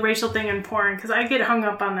 like with the racial thing in porn, because I get hung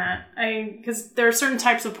up on that. Because there are certain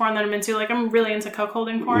types of porn that I'm into. Like, I'm really into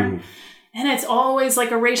cuckolding porn. And it's always like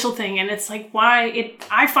a racial thing. And it's like,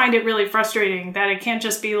 I find it really frustrating that it can't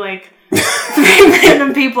just be like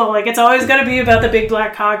random people. Like, it's always got to be about the big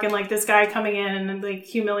black cock and like this guy coming in and like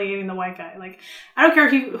humiliating the white guy. Like, I don't care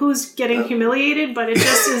who's getting humiliated, but it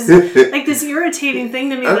just is like this irritating thing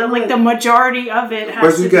to me that like the majority of it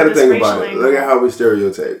has to be this racial angle. But you got to think about it. Look at how we're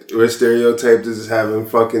stereotyped. We're stereotyped as having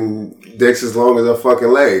fucking dicks as long as our fucking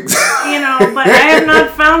legs. You know, but I have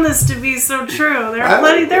not found this to be so true. There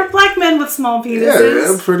are black men with small penises.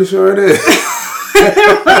 Yeah, I'm pretty sure it is. There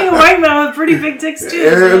are plenty of white men with pretty big dicks too.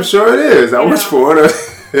 Yeah, so, I'm sure it is. I watch porn.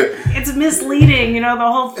 It's misleading, you know, the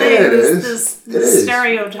whole thing is this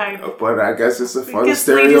stereotype. But I guess it's a fun gets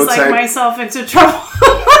stereotype. Ladies like myself into trouble.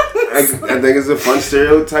 I think it's a fun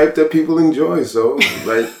stereotype that people enjoy. So,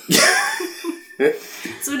 like,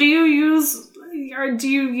 so do you use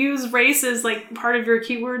race as like part of your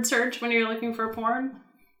keyword search when you're looking for porn?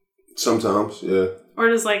 Sometimes, yeah. Or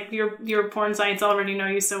does like your porn sites already know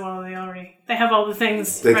you so well? They have all the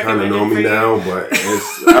things. They kind of know me now, but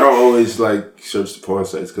I don't always like search the porn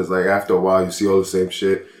sites because like after a while you see all the same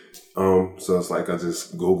shit. So it's like I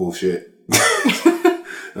just Google shit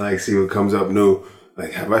and like see what comes up new.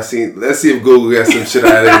 Like let's see if Google got some shit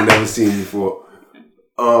I ain't never seen before.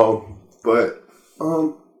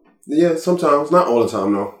 Yeah, sometimes, not all the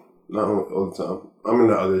time though. Not all the time. I'm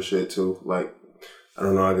into other shit too. Like, I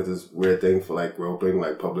don't know, I get this weird thing for like roping,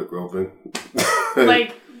 like public roping.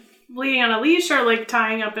 Like leading on a leash or like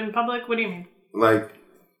tying up in public? What do you mean? Like,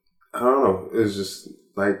 I don't know. It's just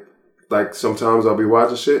like sometimes I'll be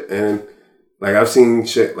watching shit and like I've seen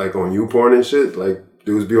shit like on YouPorn and shit. Like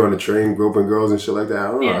dudes be on the train groping girls and shit like that.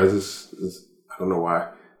 I don't know. I don't know why.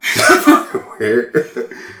 Weird.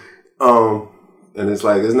 And it's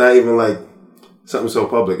like, it's not even like something so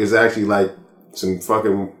public. It's actually like some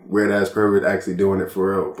fucking weird ass pervert actually doing it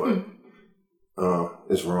for real. But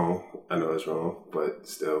it's wrong. I know it's wrong, but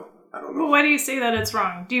still, I don't know. Well, why do you say that it's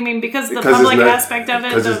wrong? Do you mean because the public aspect of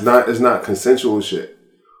it? Because it's not consensual shit.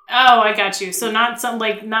 Oh, I got you. So not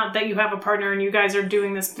that you have a partner and you guys are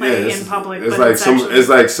doing this play in public. It's like it's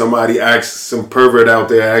like somebody some pervert out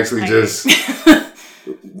there actually just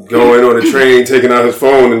going on a train, taking out his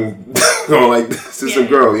phone and going like this to some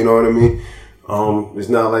girl. You know what I mean? It's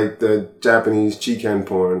not like the Japanese chicken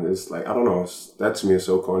porn. It's like, I don't know. That to me is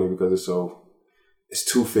so corny because it's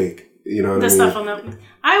too fake. You know what I mean? Stuff on the.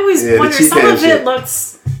 I always wonder. Some of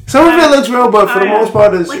it looks real, but for the most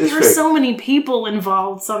part, it's like there are so many people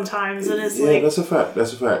involved. Sometimes it is. Yeah, that's a fact.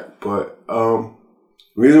 That's a fact. But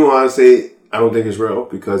reason why I say I don't think it's real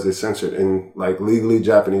because it's censored and like legally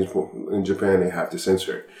Japanese in Japan they have to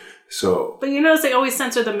censor it. So. But you notice they always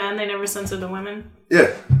censor the men. They never censor the women.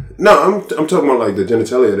 Yeah. No, I'm talking about like the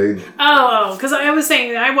genitalia. Because I was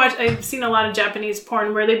saying I've seen a lot of Japanese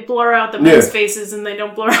porn where they blur out the men's faces and they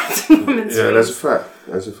don't blur out the women's faces. Yeah, that's a fact.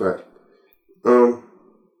 That's a fact.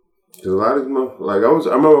 There's a lot of like I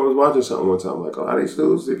remember I was watching something one time like a lot of these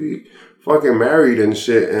dudes they be fucking married and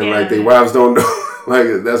shit and like their wives don't know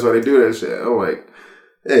like that's why they do that shit. I'm like,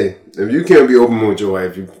 hey, if you can't be open with your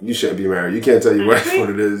wife, you shouldn't be married. You can't tell your wife what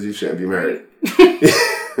it is. You shouldn't be married.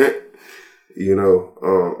 You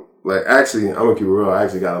know, like actually, I'm gonna keep it real. I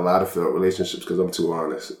actually got a lot of failed relationships because I'm too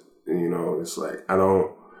honest. And, you know, it's like I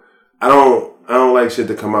don't like shit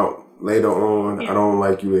to come out later on. I don't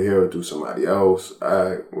like you to hear it through somebody else.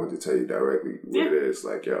 I want to tell you directly what it is.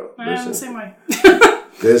 Like, yo, listen, the same way.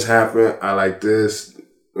 This happened. I like this.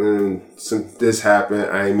 And since this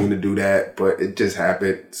happened, I didn't mean to do that, but it just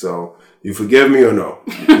happened. So you forgive me or no?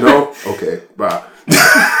 No? Okay, bye.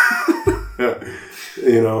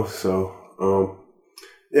 You know, so.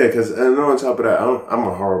 Yeah, because and on top of that, I'm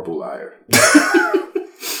a horrible liar.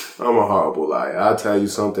 I'm a horrible liar. I'll tell you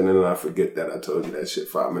something and then I forget that I told you that shit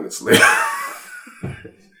 5 minutes later.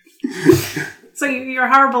 So you're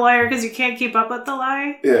a horrible liar because you can't keep up with the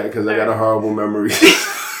lie? Yeah, because I got a horrible memory.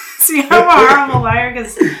 See, I'm a horrible liar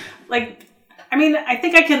because, like, I mean, I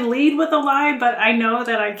think I can lead with a lie, but I know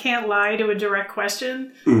that I can't lie to a direct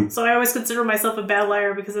question. So I always consider myself a bad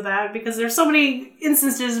liar because of that. Because there's so many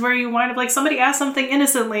instances where you wind up, like, somebody asks something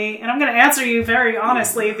innocently, and I'm going to answer you very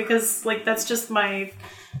honestly because, like, that's just my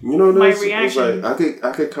reaction. Like,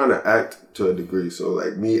 I could kind of act to a degree. So,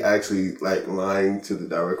 like, me actually, like, lying to the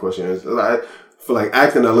direct question is, like, for, like,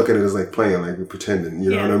 acting, I look at it as, like, playing, like, pretending.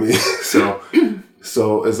 You know what I mean?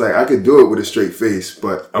 So it's like I could do it with a straight face,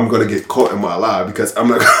 but I'm gonna get caught in my lie because I'm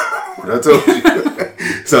not gonna. I told you.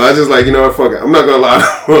 So I just like, you know what, fuck it. I'm not gonna lie.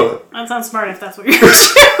 That sounds smart if that's what you're doing.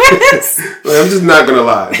 Like, I'm just not gonna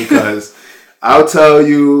lie because I'll tell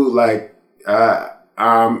you like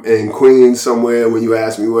I'm in Queens somewhere when you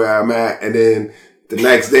ask me where I'm at, and then the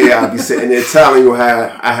next day I'll be sitting there telling you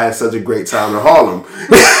how I had such a great time in Harlem.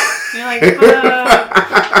 You're like,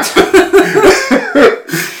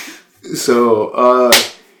 So,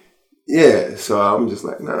 yeah, so I'm just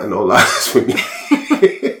like, nah, no lies with me.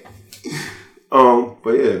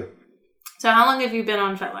 But yeah. So how long have you been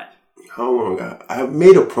on FetLife? How long? I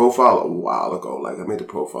made a profile a while ago. Like, I made the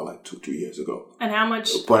profile like 2-3 years ago. And how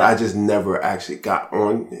much? But I just never actually got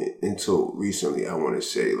on until recently. I want to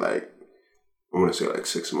say like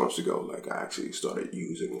 6 months ago. Like, I actually started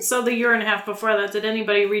using it. So the year and a half before that, did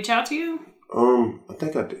anybody reach out to you? I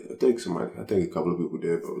think I did. I think a couple of people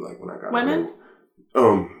did, but like when I got women?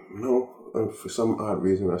 No. For some odd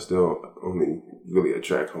reason, I still only really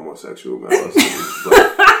attract homosexual males.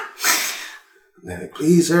 Like,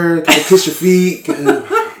 please, sir, can I kiss your feet?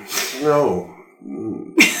 No,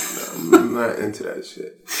 I'm not into that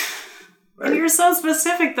shit. And you're so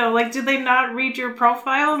specific, though. Like, do they not read your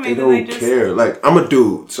profile? Maybe they don't care. Like, I'm a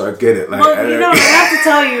dude, so I get it. Like, well, I have to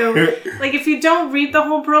tell you, like, if you don't read the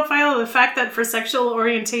whole profile, the fact that for sexual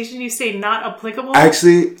orientation you say not applicable,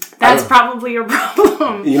 actually, that's probably your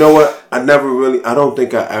problem. You know what? I don't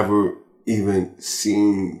think I ever even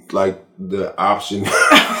seen, like, the option.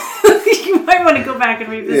 You might want to go back and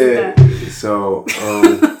revisit that. So,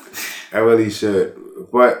 I really should.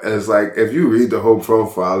 But it's like, if you read the whole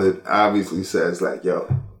profile, it obviously says like,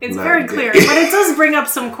 yo. It's very clear. But it does bring up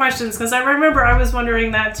some questions, because I remember I was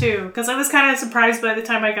wondering that too. Because I was kind of surprised by the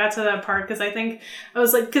time I got to that part, because I think I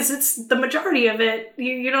was like, because it's the majority of it,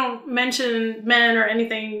 you don't mention men or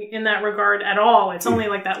anything in that regard at all. It's only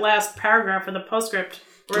like that last paragraph of the postscript.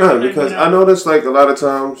 Yeah, because I noticed like a lot of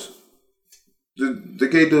times, the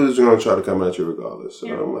gay dudes are going to try to come at you regardless. So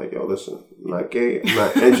I'm like, yo, listen, I'm not gay. I'm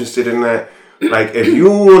not interested in that. Like, if you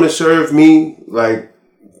want to serve me, like,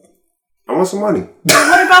 I want some money.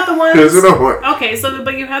 What about the ones? That's what I want. Okay, so,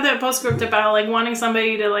 but you had that postscript about, like, wanting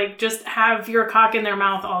somebody to, like, just have your cock in their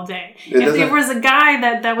mouth all day. If there was a guy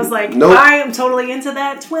that was like, nope. I am totally into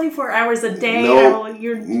that, 24 hours a day. Nope.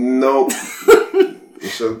 Nope.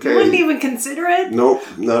 It's okay. You wouldn't even consider it? Nope,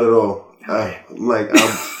 not at all. I'm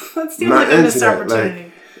That seems like a missed opportunity.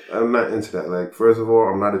 Like, I'm not into that. Like, first of all,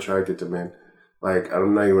 I'm not attracted to men. Like,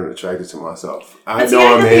 I'm not even attracted to myself. I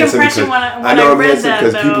know I'm handsome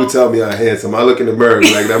because people tell me I'm handsome. I look in the mirror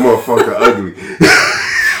like, that motherfucker ugly.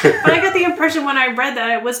 But I got the impression when I read that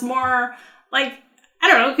it was more like, I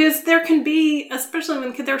don't know, because there can be, especially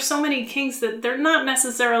when there's so many kinks that they're not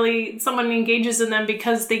necessarily someone engages in them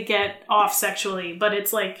because they get off sexually, but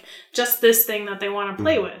it's like just this thing that they want to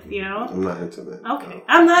play with, you know? I'm not into that. Okay. No.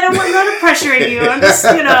 I'm not to pressure you. I'm just,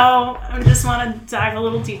 I just want to dive a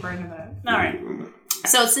little deeper into that. All right.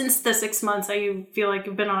 So since the 6 months that you feel like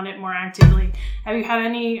you've been on it more actively, have you had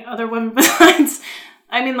any other women besides?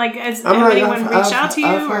 I mean, like, has anyone reached out to you?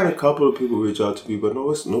 I've had a couple of people reach out to me, but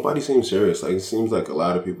nobody seems serious. Like, it seems like a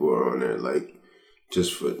lot of people are on there, like,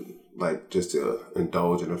 just to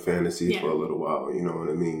indulge in a fantasy for a little while. You know what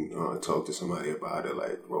I mean? Talk to somebody about it,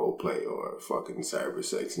 like role play or fucking cyber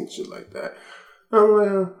sex and shit like that. I'm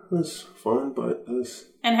like, it's fun, but it's...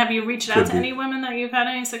 And have you reached out to any women that you've had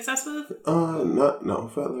any success with? No,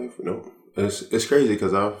 Fat Life, no. It's crazy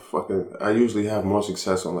because I usually have more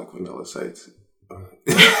success on like vanilla sites.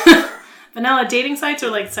 Vanilla dating sites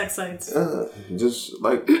or like sex sites? Just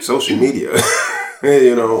like social media.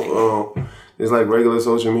 It's like regular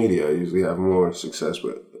social media. I usually have more success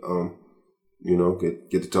with.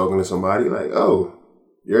 Get to talking to somebody like, oh,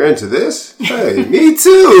 you're into this? Hey, me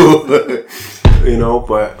too.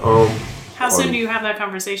 But how soon do you have that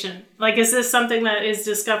conversation? Like, is this something that is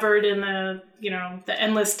discovered in the the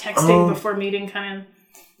endless texting before meeting kind of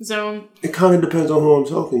zone? It kind of depends on who I'm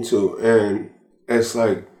talking to, and it's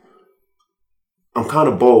like I'm kind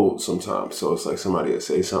of bold sometimes. So it's like somebody will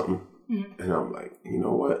say something, and I'm like, you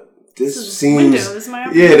know what? This seems this is my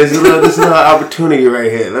opportunity. Yeah, this is an opportunity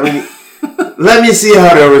right here. Let me see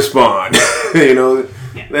how they'll respond.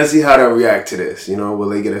 Let's see how they'll react to this. Will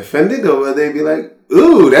they get offended or will they be like,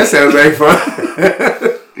 ooh, that sounds very fun?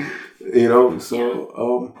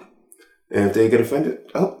 And if they get offended,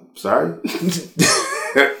 oh, sorry.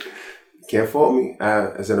 Can't fault me.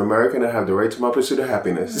 As an American, I have the right to my pursuit of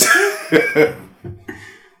happiness.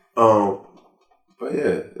 But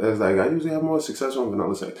yeah, it's like I usually have more success on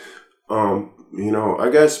vanilla sex. I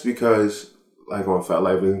guess because like on Fat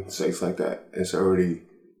Life and sex like that, it's already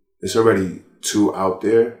too out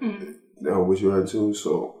there. What you're into.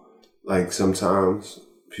 So like sometimes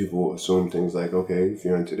people assume things like, okay, if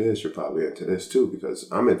you're into this, you're probably into this too, because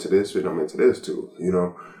I'm into this and I'm into this too,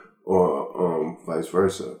 or vice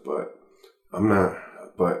versa. But I'm not.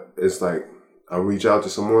 But it's like I'll reach out to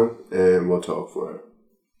someone and we'll talk for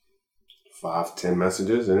 5-10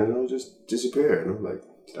 messages and then it'll just disappear. And I'm like,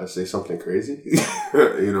 did I say something crazy?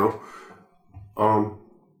 And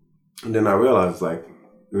then I realized and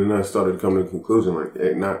then I started to come to the conclusion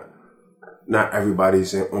hey, not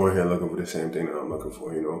everybody's on here looking for the same thing that I'm looking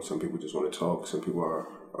for. Some people just want to talk. Some people are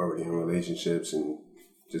already in relationships and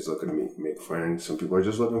just looking to make friends. Some people are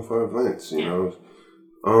just looking for events.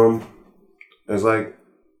 It's like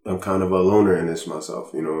I'm kind of a loner in this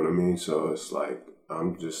myself. You know what I mean? So it's like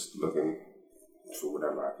I'm just looking for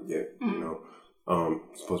whatever I can get.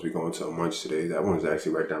 Supposed to be going to a munch today. That one's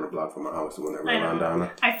actually right down the block from my house. The one that ran down.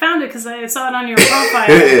 I found it because I saw it on your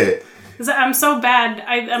profile. Because I'm so bad.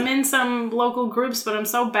 I'm in some local groups, but I'm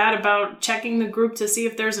so bad about checking the group to see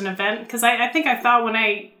if there's an event. Because I think I thought when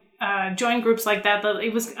I joined groups like that I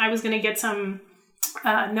was going to get some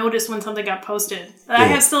noticed when something got posted.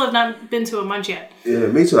 I still have not been to a munch yet. Yeah,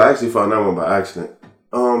 me too. I actually found that one by accident.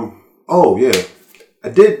 Oh yeah, I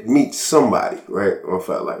did meet somebody right on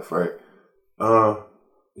Fat Life, right?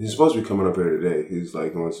 He's supposed to be coming up here today. He's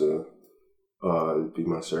like wants to be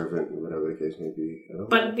my servant, whatever the case may be.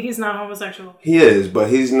 But he's not homosexual. He is, but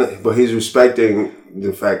he's not. But he's respecting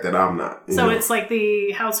the fact that I'm not. So it's like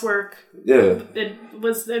the housework. Yeah. It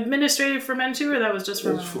was administrative for men too, or that was just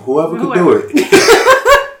for women? Whoever could do it.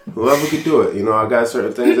 Whoever could do it. You know, I got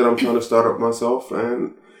certain things that I'm trying to start up myself,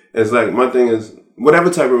 and it's like my thing is whatever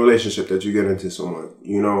type of relationship that you get into someone,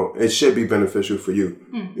 you know, it should be beneficial for you.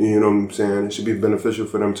 You know what I'm saying? It should be beneficial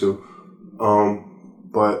for them too.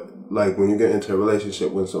 But like when you get into a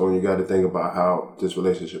relationship with someone, you got to think about how this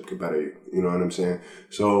relationship could better you. You know what I'm saying?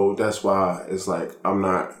 So that's why it's like I'm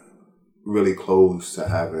not really close to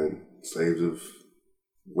having slaves of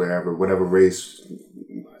whatever race.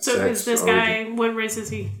 So is this guy, what race is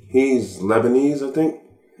he? He's Lebanese, I think.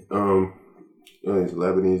 He's a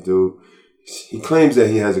Lebanese dude. He claims that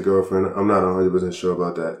he has a girlfriend. I'm not 100% sure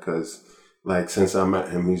about that because, like, since I met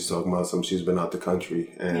him, he's talking about she's been out the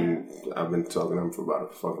country, and I've been talking to him for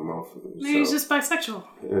about a fucking month. Maybe he's just bisexual.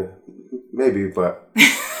 Yeah, maybe, but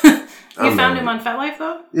you found him on Fat Life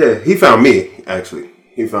though? Yeah, he found me. Actually,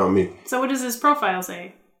 he found me. So what does his profile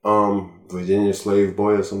say? Virginia slave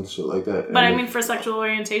boy or some shit like that. But I mean, for sexual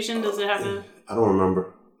orientation, does it have a? I don't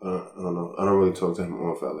remember. I don't know. I don't really talk to him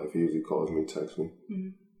on Fat Life. He usually calls me, texts me.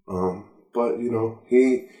 But you know,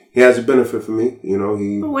 he has a benefit for me. You know,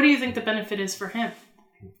 But what do you think the benefit is for him?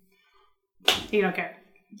 You don't care.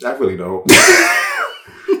 I really don't.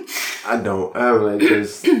 I don't.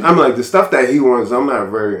 I'm like the stuff that he wants. I'm not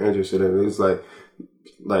very interested in. It's like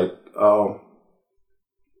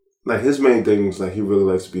his main thing is like he really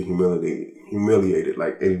likes to be humiliated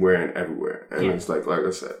like anywhere and everywhere. And it's like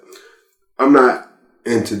I said, I'm not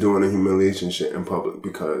into doing the humiliation shit in public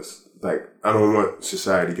because like I don't want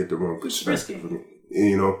society to get the wrong perspective of me.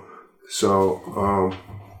 You know? So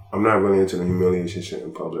I'm not really into the humiliation shit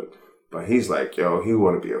in public. But he's like, yo, he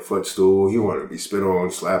want to be a footstool. He want to be spit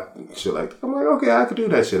on, slapped, and shit like that. I'm like, okay, I could do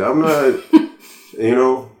that shit. I'm not, you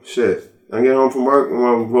know, shit. I get home from work, I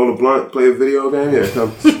want to roll a blunt, play a video game. Yeah,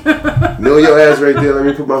 come. Kneel your ass right there. Let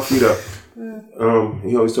me put my feet up.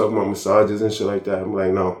 He always talking about massages and shit like that. I'm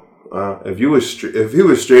like, no. If he was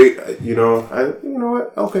straight, you know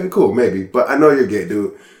what? Okay, cool, maybe. But I know you're gay,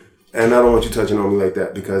 dude. And I don't want you touching on me like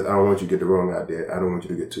that because I don't want you to get the wrong idea. I don't want you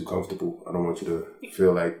to get too comfortable. I don't want you to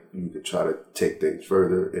feel like you could try to take things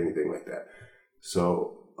further, anything like that.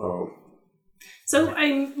 So,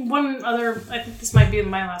 one other, I think this might be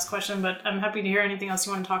my last question, but I'm happy to hear anything else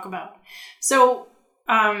you want to talk about. So,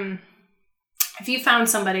 if you found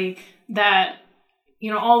somebody that,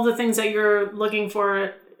 you know, all the things that you're looking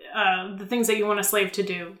for, the things that you want a slave to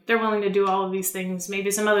do, they're willing to do all of these things, maybe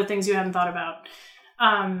some other things you haven't thought about.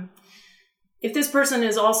 If this person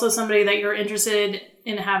is also somebody that you're interested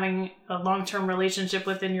in having a long-term relationship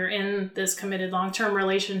with and you're in this committed long-term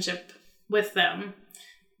relationship with them,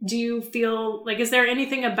 do you feel like, is there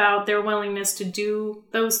anything about their willingness to do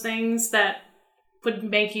those things that would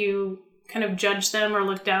make you kind of judge them or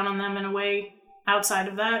look down on them in a way outside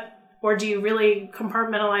of that? Or do you really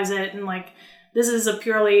compartmentalize it and like, this is a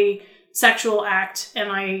purely sexual act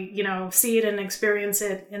and I, you know, see it and experience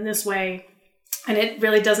it in this way, and it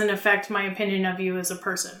really doesn't affect my opinion of you as a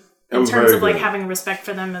person in terms of like having respect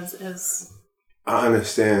for them as I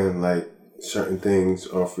understand like certain things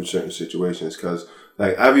are for certain situations because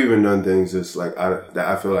like I've even done things that's like that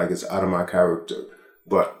I feel like it's out of my character,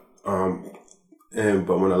 but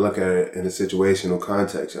when I look at it in a situational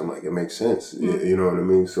context, I'm like, it makes sense. You know what I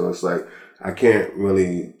mean? So it's like I can't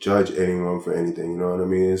really judge anyone for anything. You know what I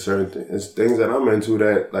mean? It's it's things that I'm into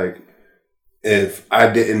that like if I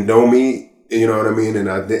didn't know me. You know what I mean? And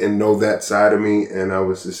I didn't know that side of me. And I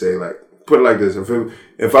was to say, like, put it like this.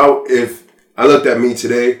 If I looked at me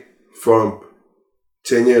today from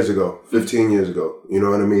 10 years ago, 15 years ago, you know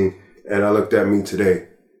what I mean? And I looked at me today,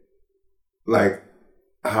 like,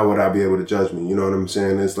 how would I be able to judge me? You know what I'm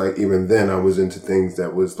saying? It's like, even then I was into things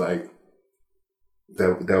that was like,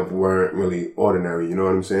 that weren't really ordinary. You know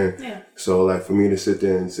what I'm saying? Yeah. So, like, for me to sit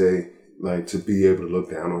there and say, like, to be able to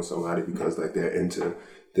look down on somebody because, like, they're into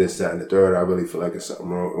this, that, and the third, I really feel like it's something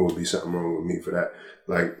wrong. It would be something wrong with me for that.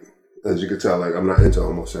 Like, as you can tell, like, I'm not into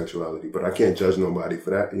homosexuality, but I can't judge nobody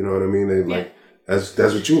for that. You know what I mean? They like, that's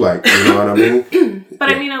what you like. You know what I mean?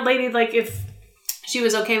 But I mean, a lady, like, if she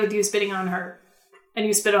was okay with you spitting on her and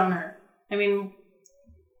you spit on her, I mean,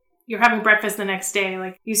 you're having breakfast the next day.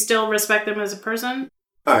 Like, you still respect them as a person?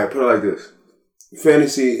 All right, put it like this.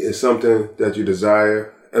 Fantasy is something that you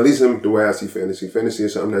desire at least in the way I see fantasy. Fantasy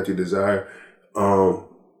is something that you desire,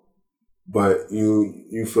 but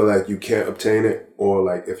you feel like you can't obtain it, or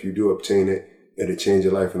like if you do obtain it, it'll change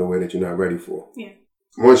your life in a way that you're not ready for. Yeah.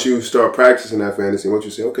 Once you start practicing that fantasy, once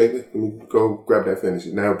you say, okay, let me go grab that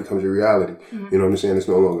fantasy, now it becomes your reality. Mm-hmm. You know what I'm saying? It's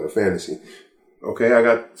no longer a fantasy. Okay, I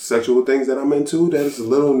got sexual things that I'm into that is a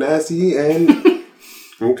little nasty, and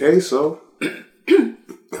okay, so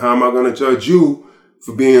how am I going to judge you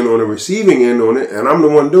for being on the receiving end on it, and I'm the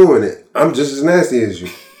one doing it? I'm just as nasty as you.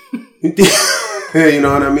 You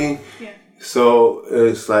know what I mean? Yeah. So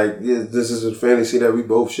it's like, yeah, this is a fantasy that we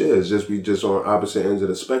both share. It's just we just on opposite ends of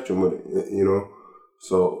the spectrum with it, you know?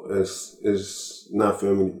 So it's not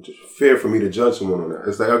fair for me to judge someone on that.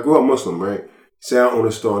 It's like I grew up Muslim, right? Say I own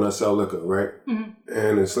a store and I sell liquor, right? Mm-hmm.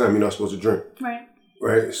 And in Islam, you're not supposed to drink. Right.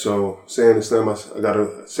 Right? So say in Islam, I got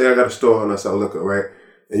a store and I sell liquor, right?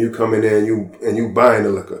 And you come in there and you buying the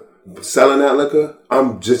liquor. Selling that liquor,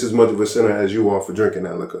 I'm just as much of a sinner as you are for drinking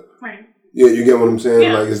that liquor. Right. Yeah, you get what I'm saying?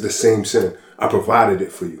 Yeah. Like, it's the same sin. I provided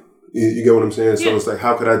it for you. You get what I'm saying? So it's like,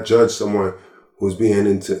 how could I judge someone who's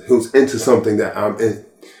into something that I'm in,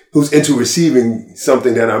 who's into receiving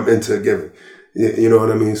something that I'm into giving? You know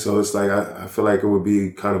what I mean? So it's like, I feel like it would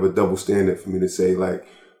be kind of a double standard for me to say like,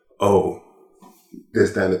 oh,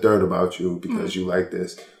 this, that, and the third about you because you like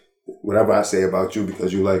this. Whatever I say about you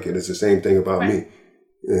because you like it, it's the same thing about me.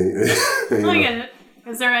 I get it.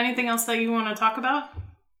 Is there anything else that you want to talk about?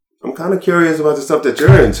 I'm kind of curious about the stuff that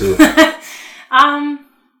you're into.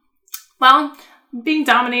 Well, being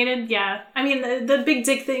dominated, yeah. I mean, the big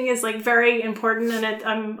dick thing is like very important, and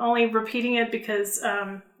I'm only repeating it because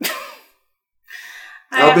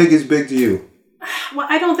how big is big to you? Well,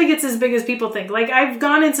 I don't think it's as big as people think. Like, I've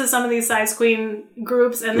gone into some of these size queen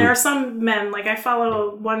groups, and there are some men, like, I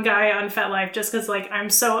follow one guy on FetLife just because, like, I'm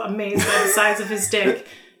so amazed by the size of his dick.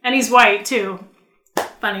 And he's white, too.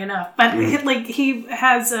 Funny enough. But, like, he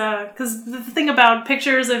has, because the thing about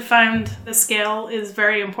pictures, I found the scale is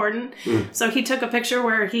very important. So he took a picture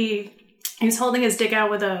where he's holding his dick out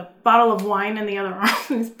with a bottle of wine in the other arm.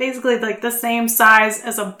 It's basically, like, the same size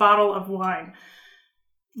as a bottle of wine.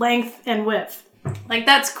 Length and width. Like,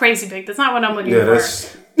 that's crazy big. That's not what I'm looking for.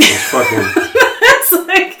 That's fucking...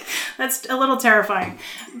 that's a little terrifying.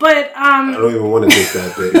 But, I don't even want to take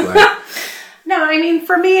that big. Like... No, I mean,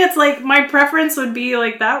 for me, it's like, my preference would be,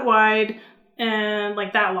 like, that wide and,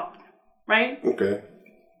 like, that long. Right? Okay.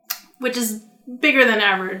 Which is bigger than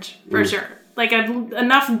average, for sure. Like,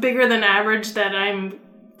 enough bigger than average that I'm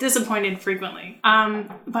disappointed frequently.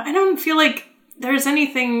 But I don't feel like there's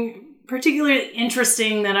anything particularly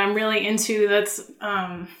interesting that I'm really into that's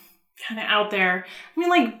kind of out there. I mean,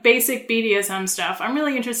 like basic BDSM stuff. I'm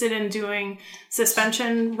really interested in doing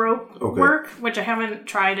suspension rope work, which I haven't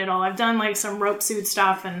tried at all. I've done like some rope suit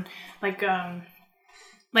stuff and like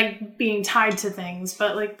being tied to things,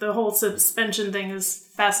 but like the whole suspension thing is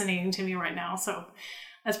fascinating to me right now. So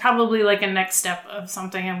that's probably like a next step of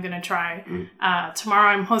something I'm going to try. Tomorrow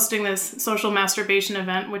I'm hosting this social masturbation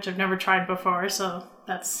event, which I've never tried before. So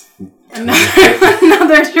that's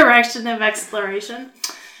another direction of exploration.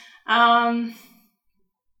 I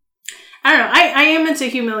don't know. I am into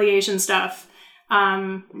humiliation stuff.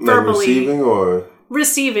 Verbally. Like receiving or?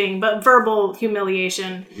 Receiving, but verbal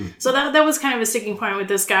humiliation. So that was kind of a sticking point with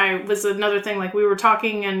this guy, was another thing. Like, we were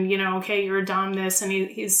talking and, you know, okay, you're a dom this, and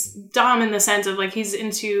he's dom in the sense of, like, he's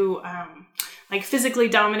into, like, physically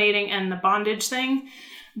dominating and the bondage thing.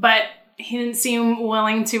 But he didn't seem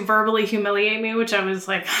willing to verbally humiliate me, which I was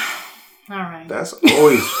like, all right. That's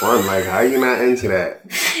always fun. Like, how are you not into that?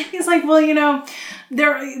 He's like, well, you know,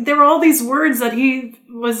 there were all these words that he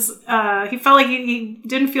was, he felt like he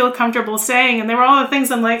didn't feel comfortable saying, and there were all the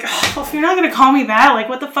things I'm like, oh, if you're not going to call me that, like,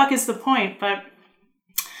 what the fuck is the point? But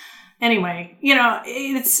anyway, you know,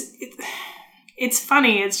 it's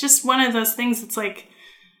funny. It's just one of those things that's like,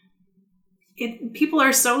 people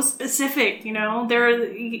are so specific, you know,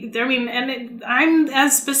 I'm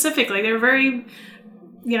as specific, like, they're very,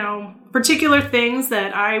 you know, particular things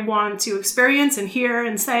that I want to experience and hear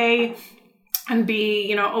and say and be,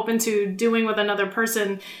 you know, open to doing with another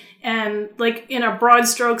person. And like in a broad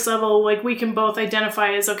strokes level, like we can both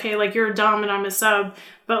identify as, okay, like you're a dom and I'm a sub.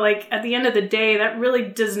 But like at the end of the day, that really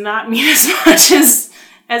does not mean as much as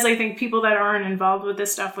I think people that aren't involved with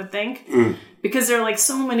this stuff would think. Because there are like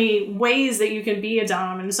so many ways that you can be a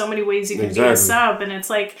dom and so many ways you can be a sub. And it's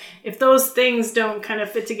like, if those things don't kind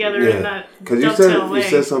of fit together in that dovetail way. You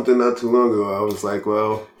said something not too long ago. I was like,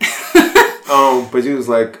 well, but you was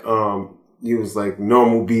like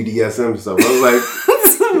normal BDSM stuff. I was like,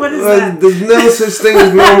 what is that? There's no such thing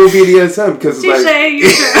as normal BDSM because it's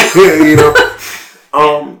like, you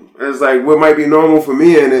know, it's like what might be normal for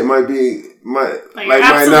me, and it might be might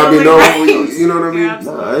not be normal for you. You know what I mean?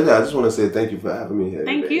 No, I just want to say thank you for having me here.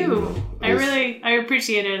 Thank today, you. I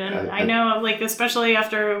appreciate it, and I know, like, especially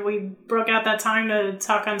after we broke out that time to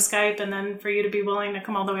talk on Skype, and then for you to be willing to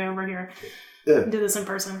come all the way over here and do this in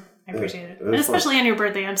person. I appreciate it, and especially on your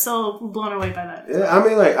birthday. I'm still blown away by that. Yeah, I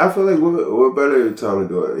mean, like, I feel like what better time to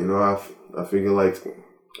do it? You know, I figure like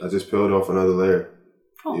I just peeled off another layer.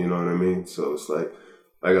 Cool. You know what I mean? So it's like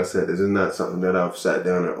I said, this is not something that I've sat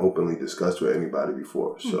down and openly discussed with anybody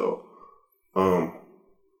before. So,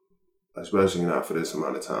 especially not for this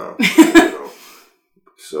amount of time. You know?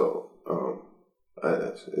 So,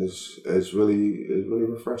 it's really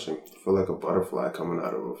refreshing. I feel like a butterfly coming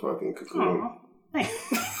out of a fucking cocoon. Aww. Thanks.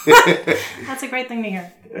 That's a great thing to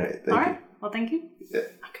hear. All right. Well, thank you. Yeah.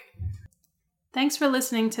 Okay. Thanks for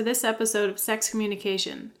listening to this episode of Sex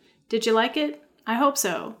Communication. Did you like it? I hope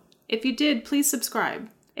so. If you did, please subscribe.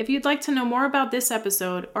 If you'd like to know more about this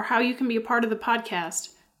episode or how you can be a part of the podcast,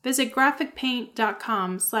 visit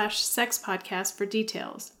graphicpaint.com/sexpodcast for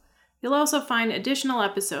details. You'll also find additional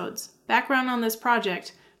episodes, background on this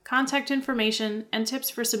project, contact information, and tips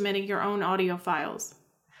for submitting your own audio files.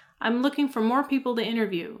 I'm looking for more people to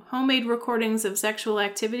interview, homemade recordings of sexual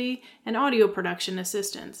activity, and audio production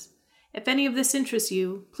assistance. If any of this interests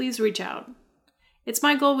you, please reach out. It's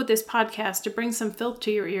my goal with this podcast to bring some filth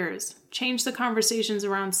to your ears, change the conversations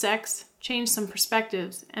around sex, change some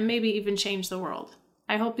perspectives, and maybe even change the world.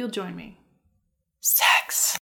 I hope you'll join me. Sex.